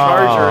a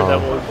charger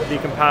that will be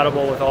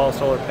compatible with all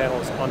solar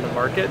panels on the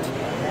market.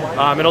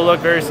 It'll look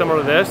very similar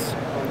to this.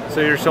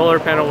 So your solar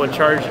panel would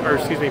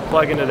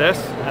plug into this,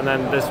 and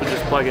then this would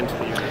just plug into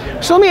the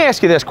unit. So let me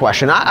ask you this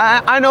question.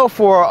 I know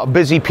for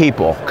busy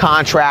people,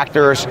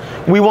 contractors,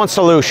 we want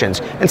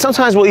solutions. And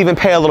sometimes we'll even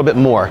pay a little bit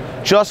more,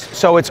 just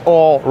so it's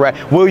all right.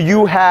 Will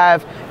you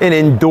have an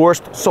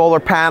endorsed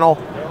solar panel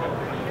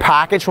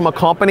package from a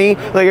company?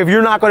 Like if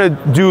you're not going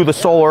to do the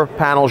solar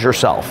panels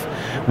yourself,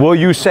 will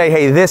you say,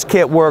 hey, this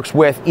kit works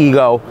with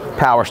Ego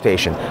Power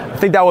Station? I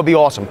think that would be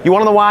awesome. You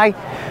want to know why?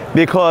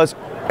 Because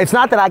it's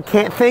not that I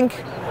can't think,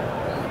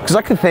 because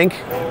I can think.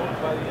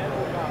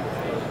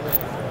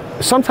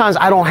 Sometimes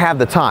I don't have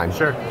the time.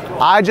 Sure.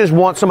 I just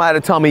want somebody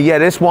to tell me, yeah,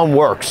 this one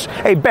works.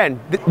 Hey, Ben,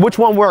 which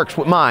one works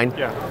with mine?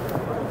 Yeah.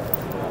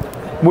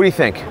 What do you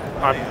think?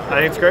 I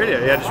think it's a great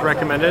idea. Yeah, just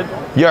recommend it.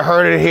 You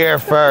heard it here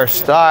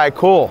first. All right,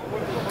 cool.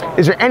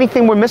 Is there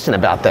anything we're missing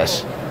about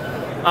this?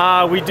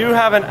 We do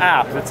have an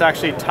app that's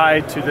actually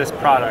tied to this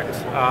product.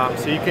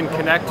 So you can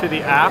connect to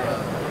the app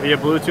via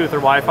Bluetooth or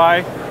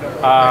Wi-Fi.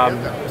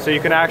 So you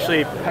can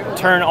actually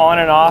turn on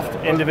and off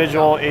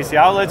individual AC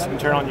outlets. You can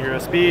turn on your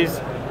USBs.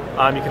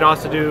 You can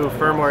also do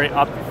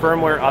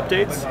firmware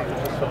updates.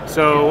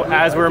 So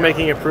as we're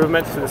making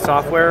improvements to the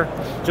software,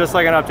 just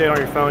like an update on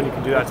your phone, you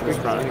can do that to this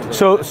product.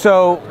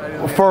 So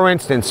for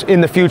instance, in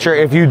the future,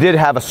 if you did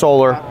have a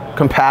solar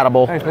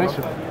compatible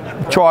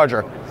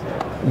charger,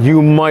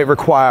 you might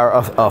require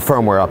a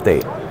firmware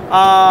update.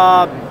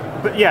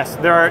 But yes,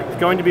 there are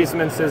going to be some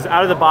instances.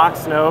 Out of the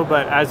box, no,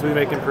 but as we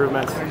make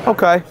improvements.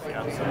 Okay.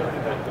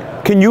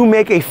 Can you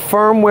make a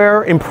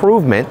firmware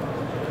improvement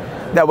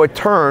that would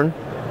turn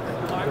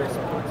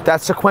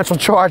that sequential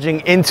charging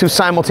into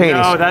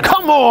simultaneous? No,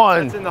 come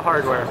on! That's in the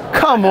hardware.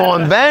 Come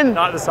on, Ben!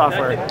 Not the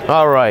software.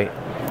 All right.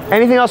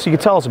 Anything else you could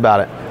tell us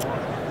about it?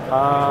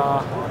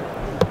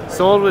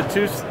 Sold with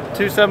two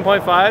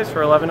 7.5s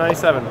for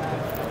 $11.97.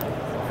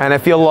 And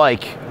if you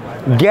like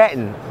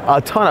getting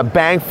a ton of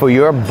bang for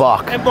your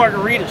buck. And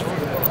margaritas.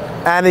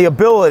 And the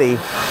ability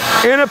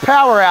in a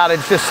power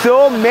outage to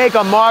still make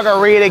a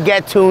margarita,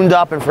 get tuned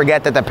up, and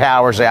forget that the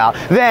power's out,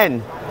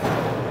 then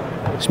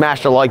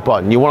smash the like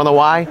button. You want to know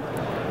why?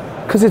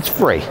 Because it's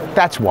free.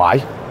 That's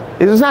why.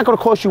 It's not going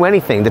to cost you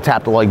anything to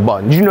tap the like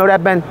button. Did you know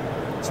that, Ben?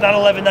 It's not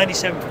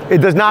 $11.97. It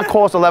does not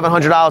cost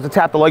 $1,100 to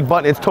tap the like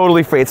button. It's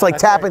totally free. It's like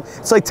tapping. Right.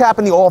 It's like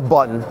tapping the off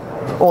button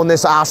on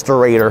this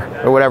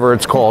Osterator or whatever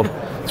it's called.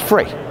 It's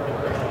free.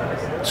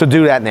 So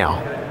do that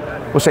now.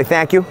 We'll say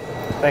thank you.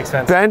 Thanks,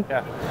 Vince. Ben,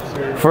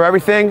 for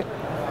everything,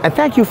 and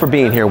thank you for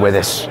being here with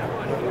us.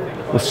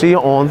 We'll see you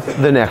on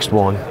the next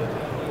one.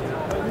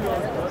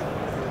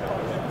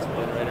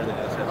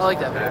 I like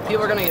that, man.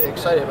 People are gonna get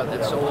excited about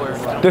that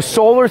solar. The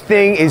solar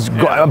thing is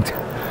good.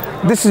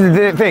 This is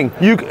the thing.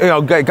 You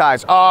know,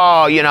 guys.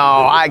 Oh, you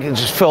know, I can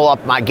just fill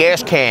up my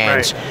gas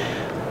cans.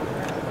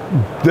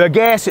 Right. The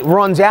gas, it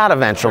runs out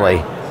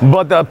eventually,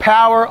 but the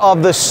power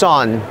of the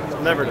sun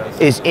never does.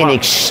 Is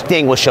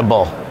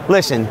inextinguishable.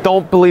 Listen,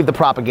 don't believe the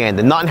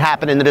propaganda. Nothing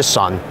happening to the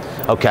sun.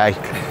 Okay,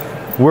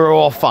 we're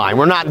all fine.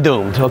 We're not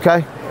doomed.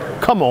 Okay,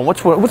 come on.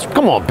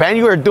 Come on, Ben.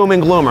 You're a doom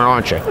and gloomer,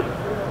 aren't you?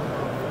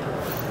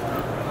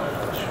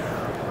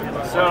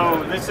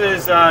 So this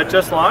is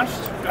just launched,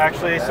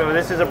 actually. So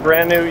this is a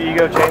brand new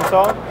Ego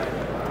chainsaw.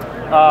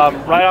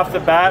 Right off the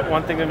bat,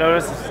 one thing to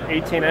notice is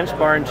 18-inch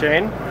bar and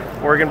chain,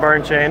 Oregon bar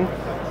and chain.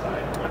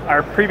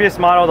 Our previous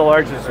model, the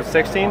largest, was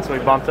 16, so we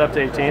bumped up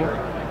to 18.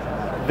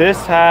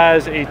 This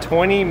has a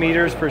 20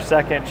 meters per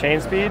second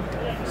chain speed,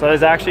 so that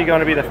is actually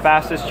going to be the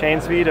fastest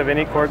chain speed of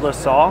any cordless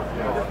saw.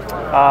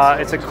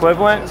 It's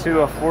equivalent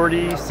to a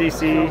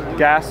 40cc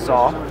gas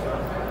saw.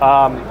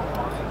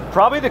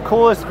 Probably the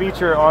coolest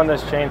feature on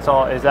this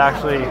chainsaw is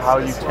actually how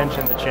you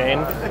tension the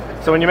chain.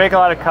 So when you make a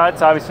lot of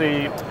cuts,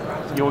 obviously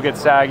you will get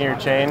sag in your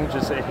chain,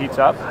 just it heats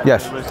up,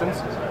 yes. It loosens.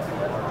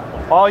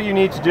 All you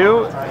need to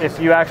do, if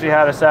you actually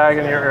had a sag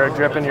in or a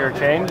drip in your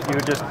chain, you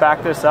would just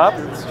back this up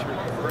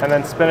and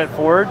then spin it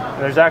forward.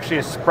 And there's actually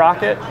a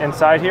sprocket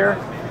inside here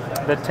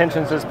that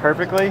tensions this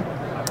perfectly,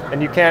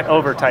 and you can't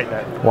over tighten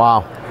it.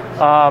 Wow.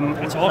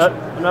 That's awesome.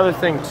 Another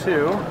thing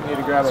too, you need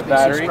to grab a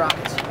battery.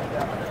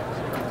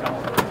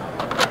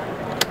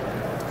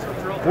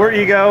 We're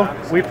Ego.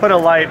 We put a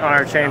light on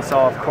our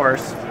chainsaw, of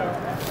course.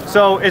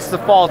 So it's the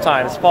fall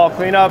time. It's fall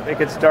cleanup. It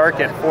gets dark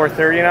at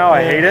 4:30 now.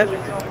 I hate it.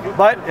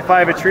 But if I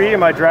have a tree in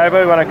my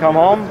driveway when I come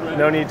home,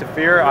 no need to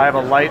fear. I have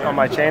a light on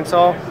my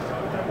chainsaw.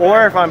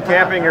 Or if I'm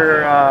camping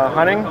or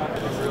hunting,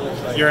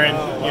 you're in,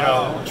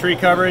 tree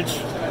coverage.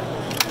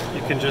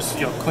 You can just,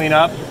 clean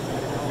up,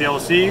 be able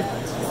to see.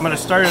 I'm gonna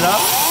start it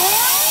up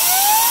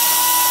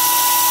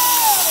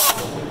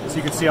so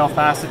you can see how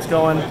fast it's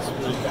going.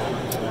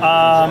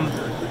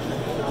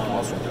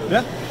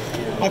 Yeah.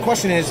 My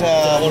question is,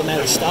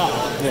 automatic stop.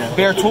 Yeah.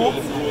 Bare tool?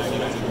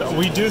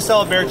 We do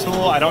sell a bare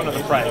tool. I don't know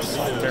the price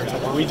of the bare tool,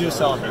 but we do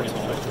sell a bare tool.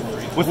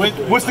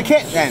 What's the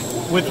kit then?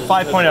 With the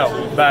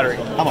 5.0 battery.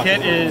 How much?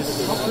 Kit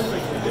is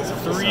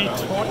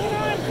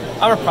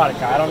 $320. I'm a product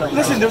guy. I don't know.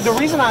 Listen, the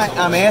reason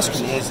I'm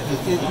asking is,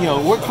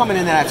 we're coming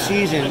into that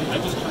season,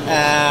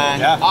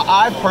 and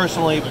I've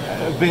personally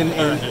been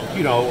in,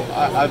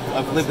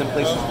 I've lived in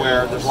places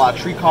where there's a lot of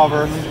tree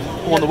cover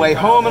on the way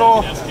home and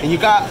all, and you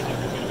got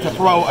to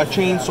throw a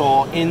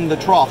chainsaw in the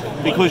truck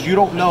because you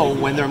don't know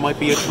when there might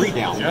be a tree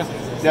down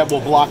that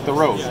will block the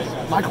road.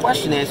 My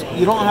question is,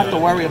 you don't have to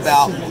worry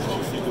about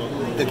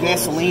the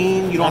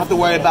gasoline, you don't have to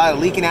worry about it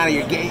leaking out of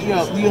your gate.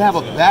 You have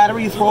a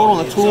battery, you throw it on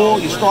the tool,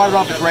 you start it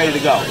up, it's ready to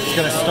go. It's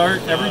going to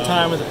start every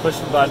time with a push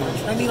of the button.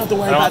 And you don't have to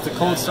worry I don't about have to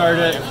cold start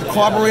it. The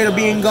carburetor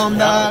being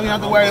gummed up, you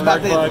don't have to worry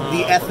about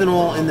the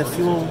ethanol and the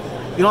fuel.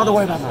 You don't have to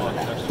worry about none of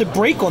that. The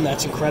brake on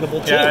that's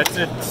incredible too. Yeah,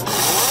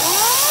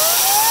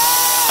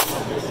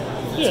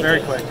 it's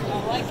very quick.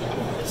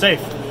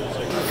 Safe.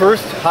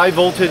 First high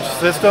voltage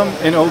system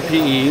in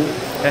OPE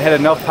that had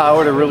enough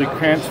power to really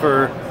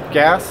transfer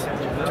gas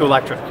to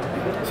electric.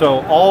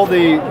 So all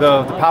the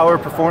power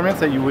performance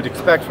that you would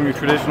expect from your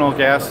traditional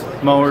gas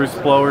mowers,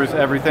 blowers,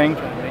 everything,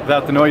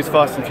 without the noise,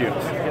 fuss, and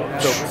fumes.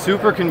 So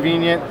super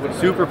convenient,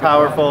 super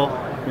powerful.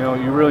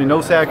 You really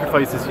no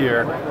sacrifices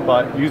here,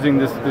 but using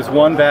this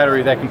one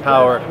battery that can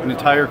power an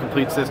entire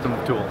complete system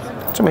of tools.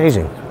 It's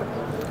amazing.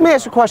 Let me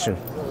ask you a question.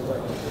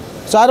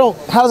 So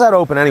how does that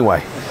open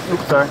anyway?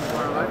 Oops, sorry.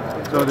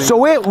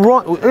 So it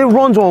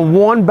runs on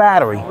one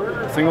battery.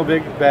 Single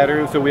big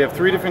battery. So we have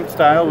 3 different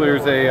styles.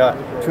 There's a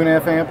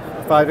 2.5 amp,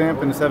 5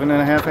 amp, and a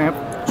 7.5 amp.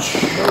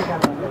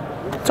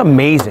 It's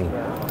amazing.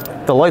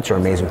 The lights are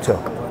amazing too.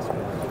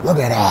 Look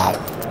at that.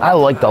 I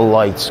like the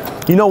lights.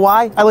 You know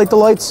why I like the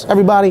lights,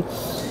 everybody?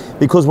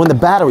 Because when the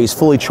battery is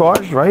fully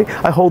charged, right,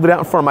 I hold it out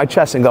in front of my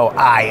chest and go,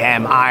 I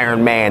am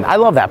Iron Man. I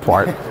love that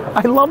part.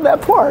 I love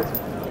that part.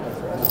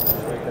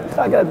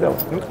 I gotta do.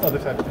 Other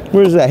side.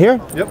 Where's that? Here?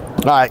 Yep.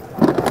 All right.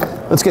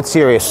 Let's get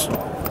serious.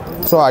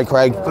 Sorry,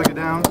 Craig. Click it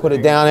down. Put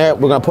it down there.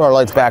 We're gonna put our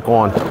lights back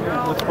on.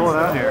 Let's pull it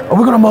out here. Are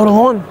we gonna mow the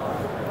lawn?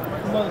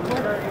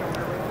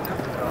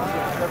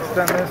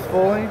 Extend this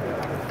fully.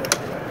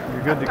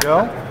 You're good to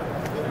go.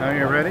 Now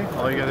you're ready.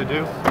 All you gotta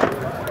do.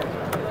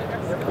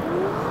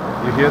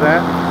 You hear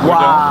that?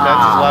 Wow.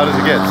 That's as loud as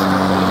it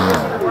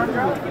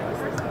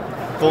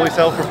gets. Fully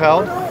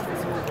self-propelled.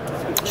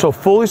 So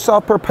fully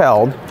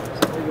self-propelled.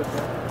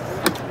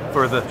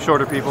 For the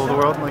shorter people of the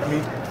world like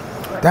me.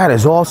 That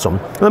is awesome.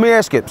 Let me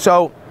ask you,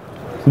 so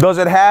does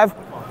it have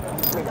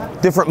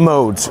different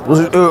modes?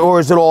 Or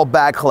is it all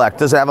bag collect?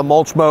 Does it have a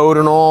mulch mode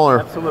and all?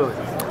 Or? Absolutely.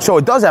 So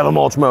it does have a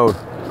mulch mode.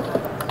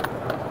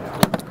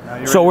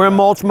 So we're in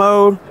mulch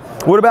mode.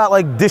 What about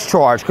like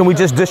discharge? Can we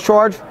just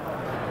discharge?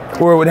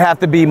 Or it would have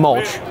to be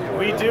mulch?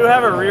 We do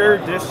have a rear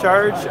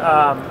discharge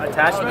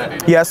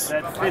attachment. Yes.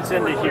 That fits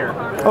into here.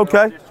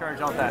 Okay.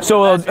 Discharge on that.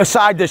 So a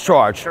side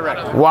discharge.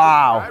 Correct.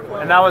 Wow.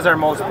 And that was our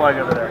mulch plug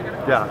over there.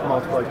 Yeah,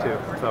 mulch plug too.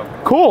 So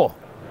cool.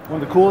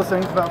 One of the coolest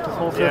things about this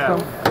whole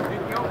system,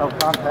 how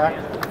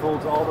compact it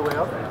folds all the way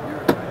up,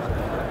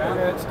 and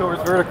it stores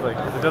vertically.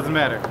 It doesn't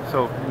matter.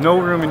 So no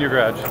room in your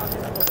garage.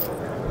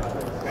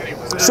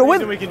 So the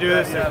reason we can do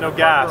this, there's no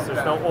gas,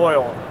 there's no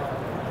oil.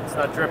 It's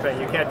not dripping.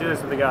 You can't do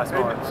this with the gas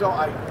mower.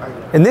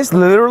 And this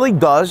literally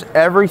does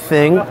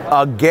everything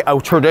a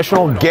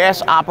traditional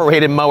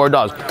gas-operated mower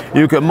does.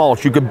 You can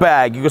mulch, you can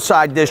bag, you can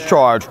side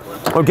discharge,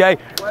 okay?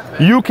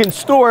 You can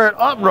store it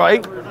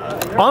upright,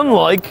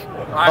 unlike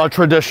a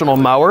traditional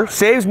mower.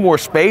 Saves more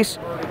space.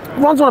 It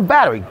runs on a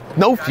battery.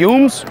 No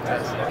fumes.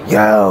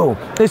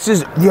 This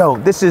is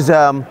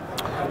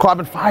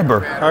carbon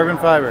fiber. Carbon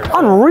fiber.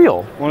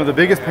 Unreal. One of the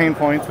biggest pain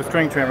points with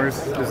string trimmers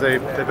is they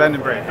bend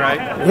and break, right?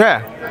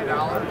 Yeah.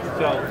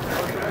 So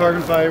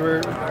carbon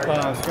fiber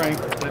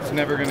strength, that's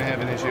never going to have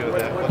an issue with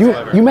that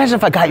whatsoever. You imagine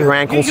if I got your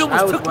ankles? You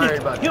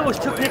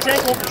almost took Nick's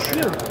ankle off the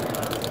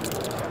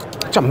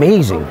shoe. It's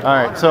amazing. All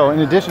right, so in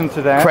addition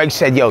to that, Craig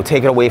said, yo,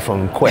 take it away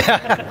from him quick.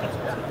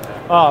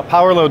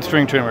 power load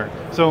string trimmer.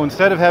 So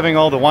instead of having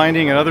all the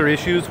winding and other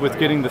issues with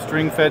getting the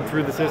string fed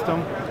through the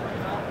system,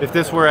 if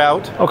this were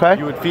out,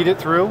 you would feed it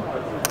through,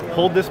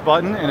 hold this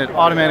button, and it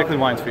automatically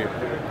winds for you.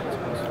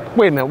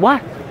 Wait a minute,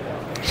 what?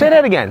 Say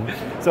that again.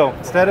 So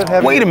instead of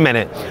having... Wait a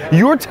minute.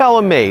 You're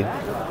telling me,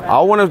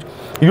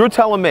 you're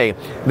telling me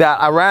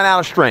that I ran out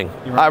of string.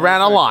 I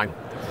ran out of line.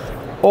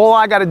 All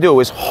I got to do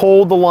is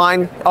hold the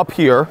line up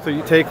here. So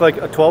you take like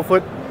a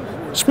 12-foot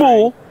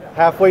spool,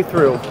 halfway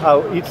through,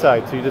 out each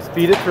side. So you just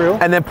feed it through.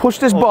 And then push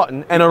this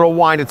button and it'll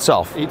wind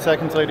itself. 8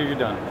 seconds later, you're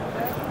done.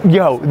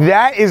 Yo,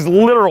 that is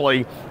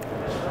literally,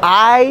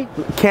 I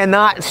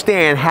cannot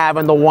stand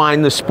having to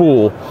wind the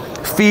spool,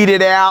 feed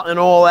it out and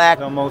all that.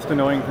 The most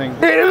annoying thing.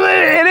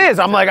 It is.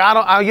 I'm like,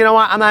 you know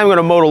what? I'm not even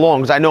gonna mow it along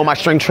because I know my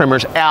string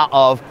trimmer's out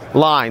of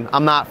line.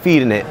 I'm not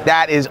feeding it.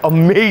 That is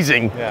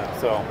amazing. Yeah,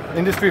 so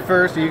industry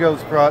first,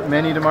 Ego's brought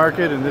many to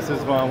market, and this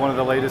is one of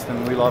the latest,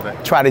 and we love it.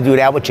 Try to do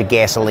that with your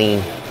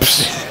gasoline.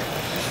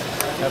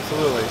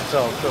 Absolutely.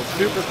 So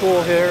super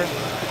cool here.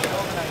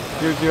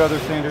 Here's your other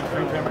standard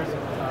string trimmers.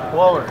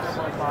 Blowers.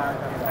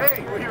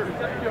 Hey, we're here.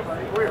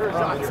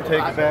 Let's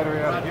take the battery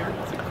out of here.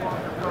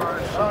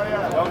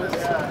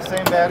 Notice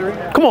same battery.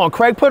 Come on,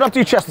 Craig, put it up to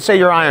your chest and say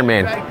you're Iron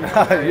Man.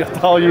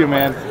 It's all you,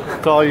 man.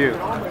 It's all you.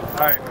 All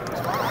right.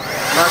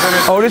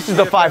 Oh, this is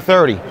the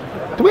 530.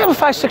 Do we have a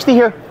 560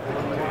 here?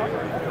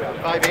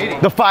 580.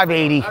 The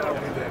 580.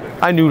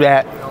 I knew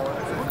that.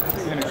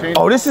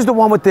 Oh, this is the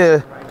one with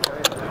the...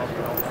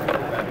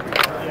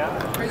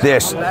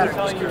 This.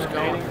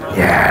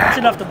 Yeah. It's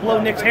enough to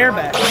blow Nick's hair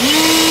back.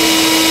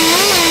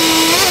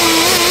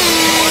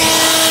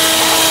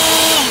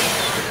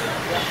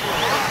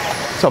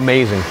 It's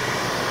amazing.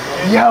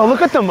 Yo,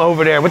 look at them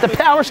over there with the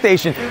power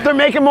station. They're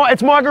making more,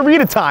 it's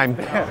margarita time.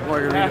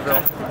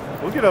 Margaritaville.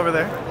 We'll get over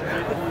there.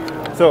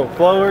 So,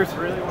 blowers,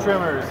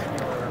 trimmers,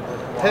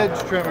 hedge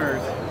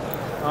trimmers,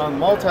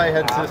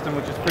 multi-head system,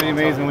 which is pretty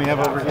amazing. We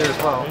have over here as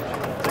well.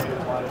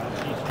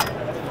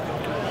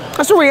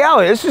 That's the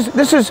reality.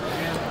 This is.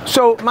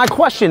 So my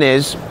question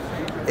is,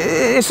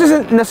 is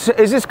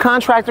this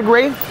contractor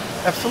grade?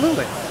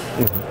 Absolutely.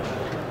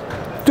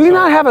 Do you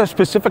not have a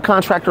specific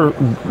contractor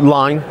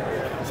line?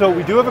 So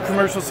we do have a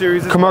commercial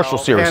series as Commercial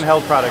well, series.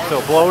 handheld product.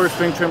 So blower,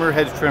 string trimmer,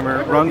 hedge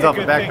trimmer, runs off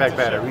a backpack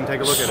battery. We can take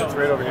a look at it. It's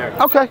right over here.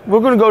 Okay, we're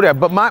going to go there.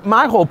 But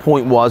my whole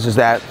point is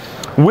that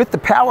with the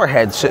power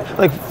heads,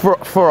 like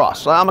for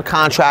us, I'm a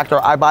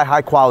contractor. I buy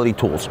high quality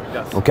tools.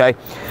 Yes. Okay,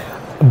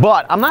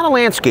 but I'm not a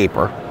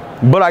landscaper.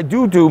 But I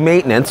do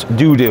maintenance.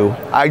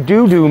 I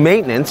do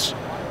maintenance.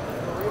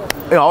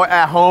 You know,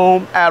 at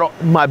home, at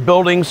my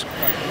buildings.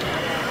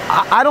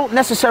 I don't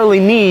necessarily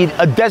need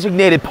a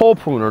designated pole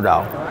pruner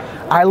though.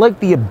 I like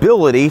the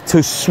ability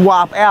to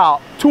swap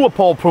out to a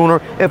pole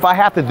pruner if I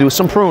have to do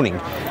some pruning.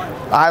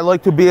 I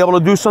like to be able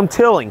to do some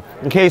tilling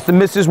in case the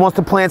missus wants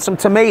to plant some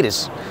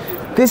tomatoes.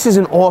 This is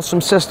an awesome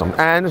system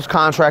and it's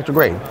contractor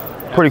grade.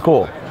 Pretty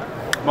cool.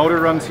 Motor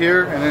runs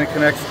here and then it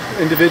connects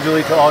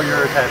individually to all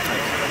your attachments.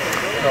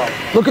 So.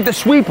 Look at the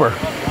sweeper.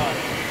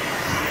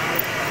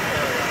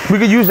 We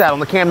could use that on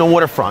the Camden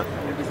waterfront.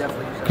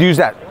 Could use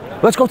that.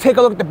 Let's go take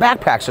a look at the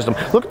backpack system.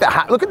 Look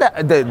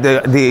at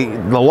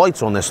the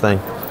lights on this thing.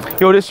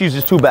 Yo, this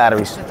uses 2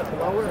 batteries.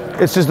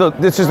 This is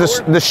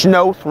the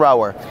snow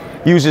thrower.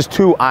 Uses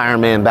 2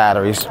 Ironman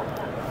batteries.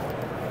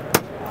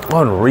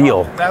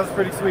 Unreal. That was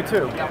pretty sweet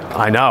too.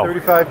 I know.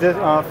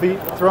 35 feet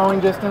throwing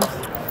distance.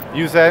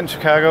 Use that in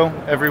Chicago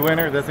every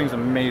winter. That thing's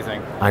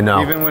amazing. I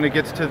know. Even when it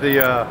gets to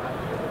the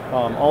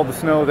all the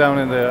snow down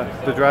in the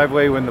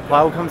driveway when the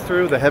plow comes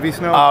through, the heavy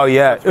snow. Oh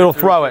yeah, it'll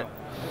throw it.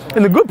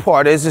 And the good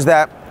part is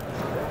that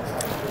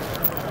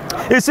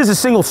this is a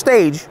single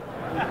stage,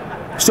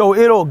 so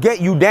it'll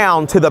get you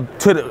down to the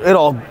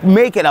it'll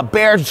make it a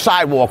bare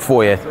sidewalk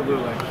for you.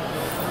 Absolutely.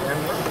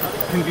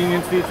 And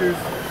convenience features.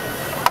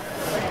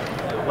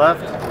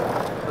 Left,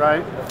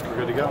 right, we're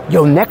good to go.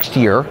 Yo, next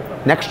year,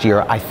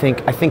 I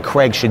think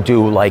Craig should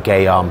do like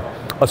a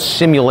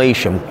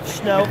simulation.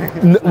 Snow.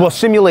 Well,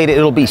 simulate it.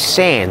 It'll be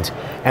sand,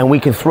 and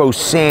we can throw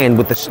sand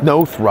with the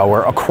snow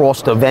thrower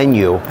across the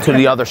venue to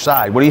the other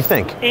side. What do you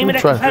think? Aim it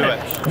at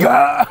competitors.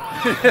 Yeah.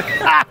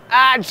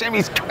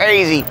 Jimmy's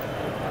crazy. Would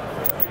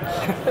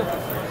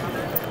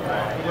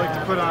you like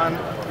to put on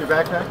your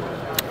backpack?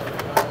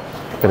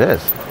 It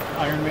is.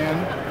 Iron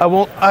Man. I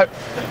won't. Iron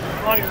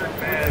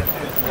Man.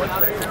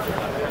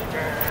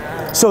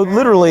 So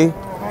literally,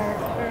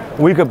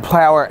 we could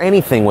power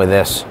anything with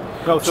this.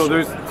 No, so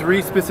there's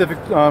 3 specific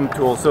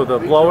tools. So the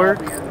blower,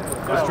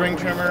 the string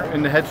trimmer,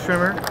 and the hedge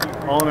trimmer,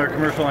 all in our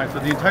commercial line. So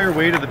the entire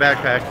weight of the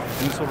backpack,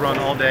 and this will run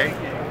all day.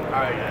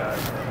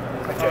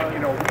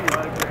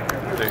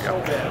 There you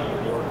go.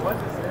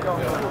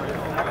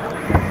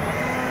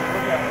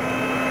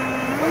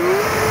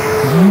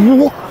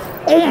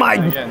 Oh my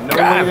Again, no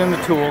God. weight in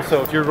the tool,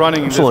 so if you're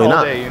running this Absolutely all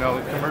not. day,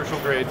 commercial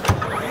grade.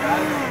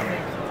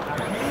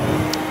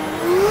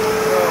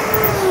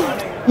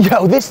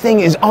 Yo, this thing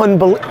is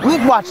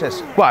unbelievable. Watch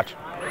this. Watch.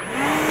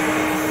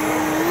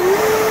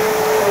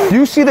 Do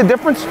you see the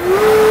difference?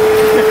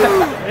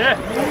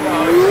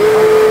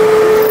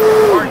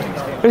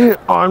 This is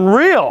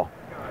unreal.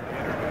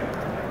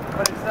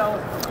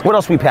 What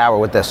else we power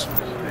with this?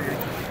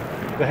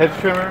 The hedge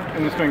trimmer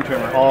and the string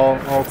trimmer,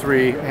 all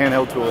 3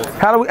 handheld tools.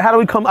 How do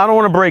we come? I don't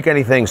want to break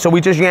anything, so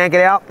we just yank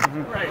it out.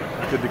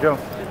 Good to go.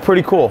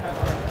 Pretty cool.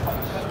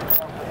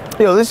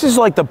 This is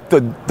like the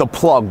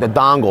plug, the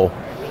dongle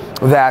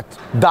that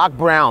Doc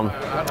Brown,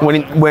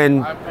 when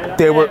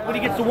when he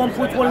gets to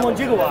 1.21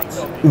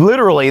 gigawatts.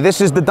 Literally,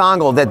 this is the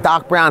dongle that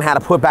Doc Brown had to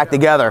put back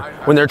together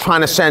when they're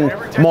trying to send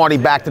Marty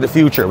back to the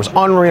future. It was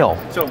unreal.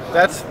 So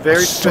that's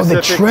very So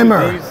specific the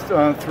trimmer.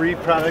 to these 3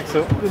 products.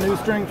 So the new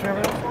string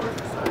trimmer,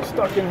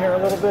 stuck in here a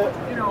little bit.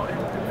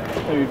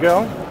 There you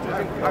go.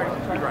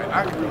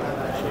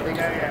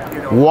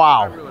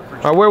 Wow.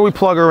 All right, where do we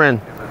plug her in?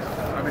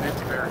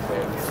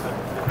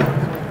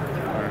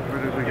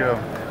 Where did we go?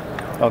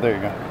 Oh, there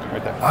you go.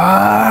 Right there.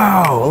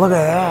 Oh, look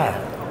at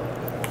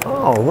that.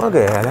 Oh, look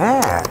at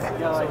that.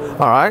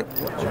 All right.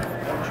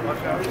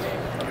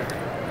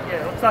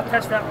 Yeah, let's not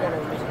test that one.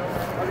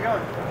 How's it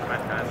going?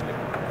 Fantastic.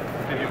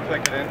 Did you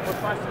click it in?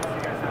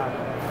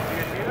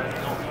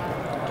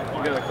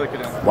 You gotta click it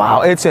in.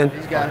 Wow, it's in.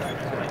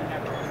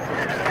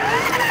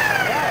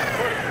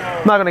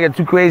 I'm not gonna get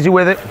too crazy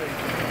with it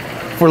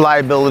for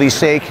liability's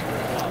sake,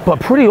 but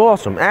pretty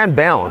awesome and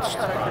balanced.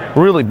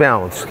 Really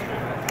balanced.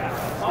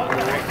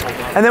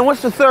 And then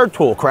what's the third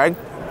tool, Craig?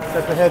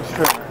 That's the hedge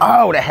trimmer.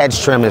 Oh, the hedge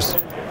trim is.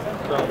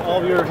 So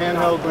all of your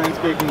handheld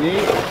landscaping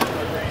needs.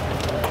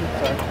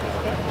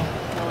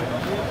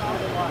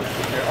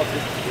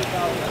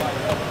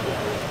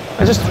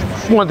 I just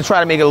wanted to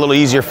try to make it a little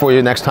easier for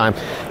you next time.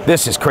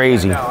 This is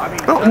crazy.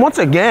 Oh, once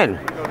again.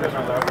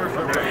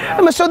 I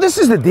mean, so this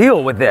is the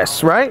deal with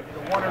this, right?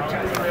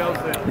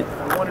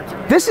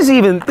 This is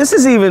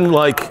even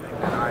like,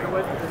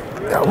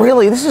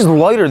 really, this is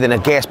lighter than a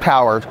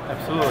gas-powered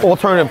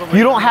alternative.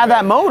 You don't have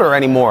that motor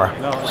anymore.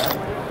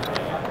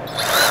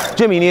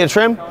 Jimmy, you need a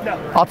trim?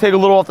 No. I'll take a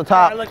little off the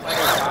top.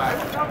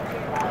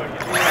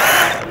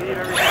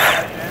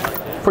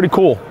 Pretty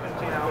cool.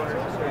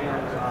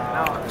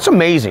 It's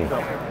amazing.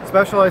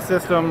 Specialized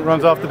system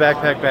runs off the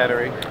backpack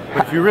battery.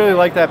 But if you really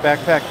like that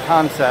backpack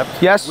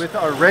concept, yes, with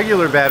our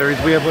regular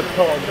batteries, we have what's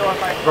called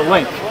the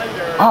Link.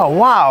 Oh,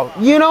 wow.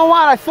 You know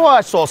what? I thought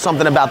I saw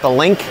something about the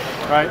Link.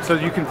 Right, so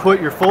you can put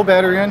your full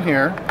battery in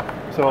here.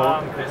 So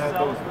all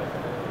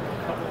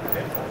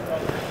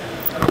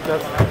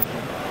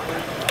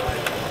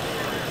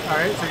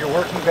right, so your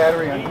working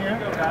battery on here.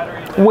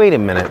 Wait a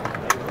minute.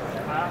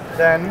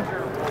 Then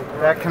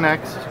that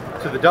connects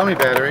to the dummy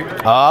battery.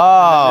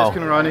 Oh. This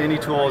can run any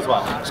tool as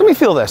well. So let me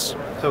feel this.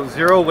 So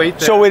 0 weight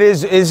there. So it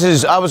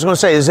is I was going to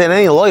say, is it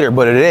any lighter,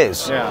 but it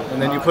is. Yeah,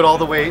 and then you put all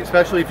the weight,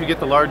 especially if you get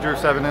the larger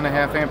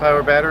 7.5 amp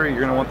hour battery, you're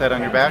going to want that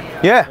on your back.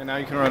 Yeah. And now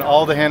you can run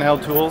all the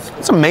handheld tools.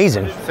 It's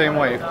amazing. Same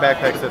way,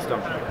 backpack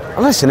system.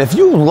 Listen, if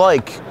you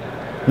like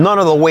none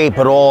of the weight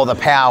but all the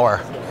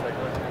power,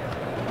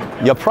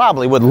 you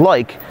probably would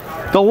like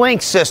the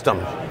Link system.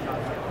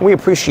 We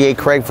appreciate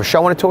Craig for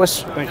showing it to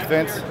us. Thank you,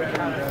 Vince.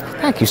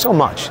 Thank you so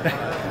much.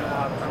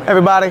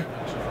 Everybody,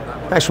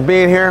 thanks for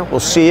being here. We'll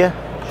see you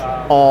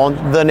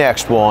on the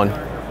next one.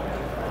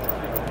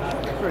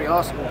 Pretty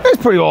awesome.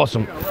 It's pretty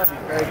awesome.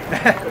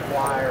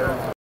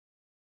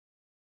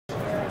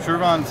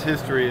 Chevron's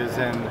history is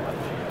in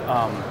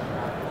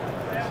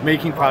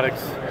making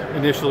products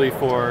initially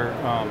for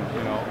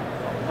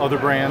other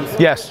brands.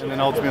 Yes. And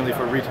then ultimately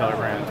for retailer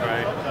brands,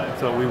 right?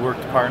 So we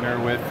worked to partner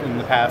with, in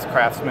the past,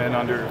 Craftsman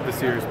under the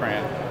Sears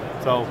brand.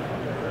 So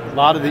a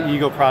lot of the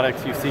Ego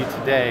products you see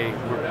today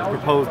were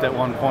proposed at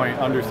one point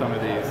under some of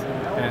these,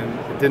 and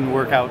it didn't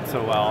work out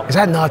so well. Is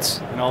that nuts?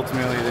 And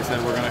ultimately they said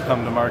we're going to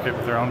come to market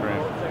with their own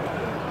brand.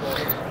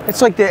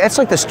 It's like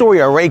the story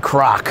of Ray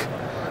Kroc.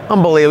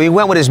 Unbelievable. He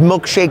went with his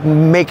milkshake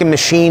making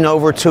machine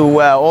over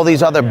to all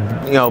these other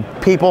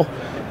people.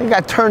 He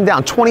got turned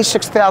down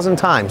 26,000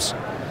 times.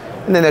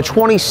 And then the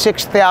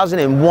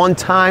 26,001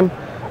 time,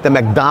 the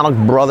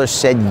McDonald brothers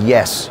said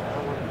yes.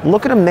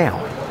 Look at him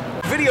now.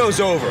 Video's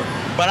over,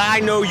 but I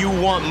know you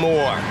want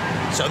more.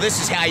 So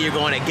this is how you're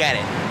going to get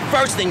it.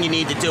 First thing you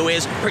need to do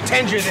is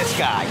pretend you're this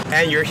guy.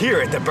 And you're here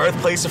at the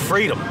birthplace of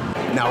freedom.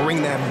 Now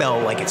ring that bell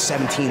like it's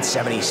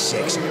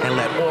 1776 and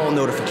let all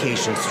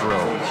notifications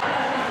through.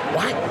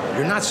 What?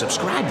 You're not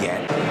subscribed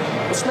yet?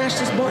 Well, smash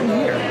this button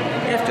here.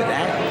 After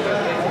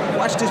that,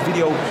 watch this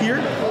video here,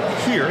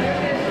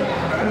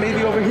 and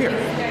maybe over here.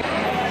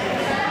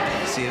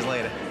 See you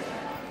later.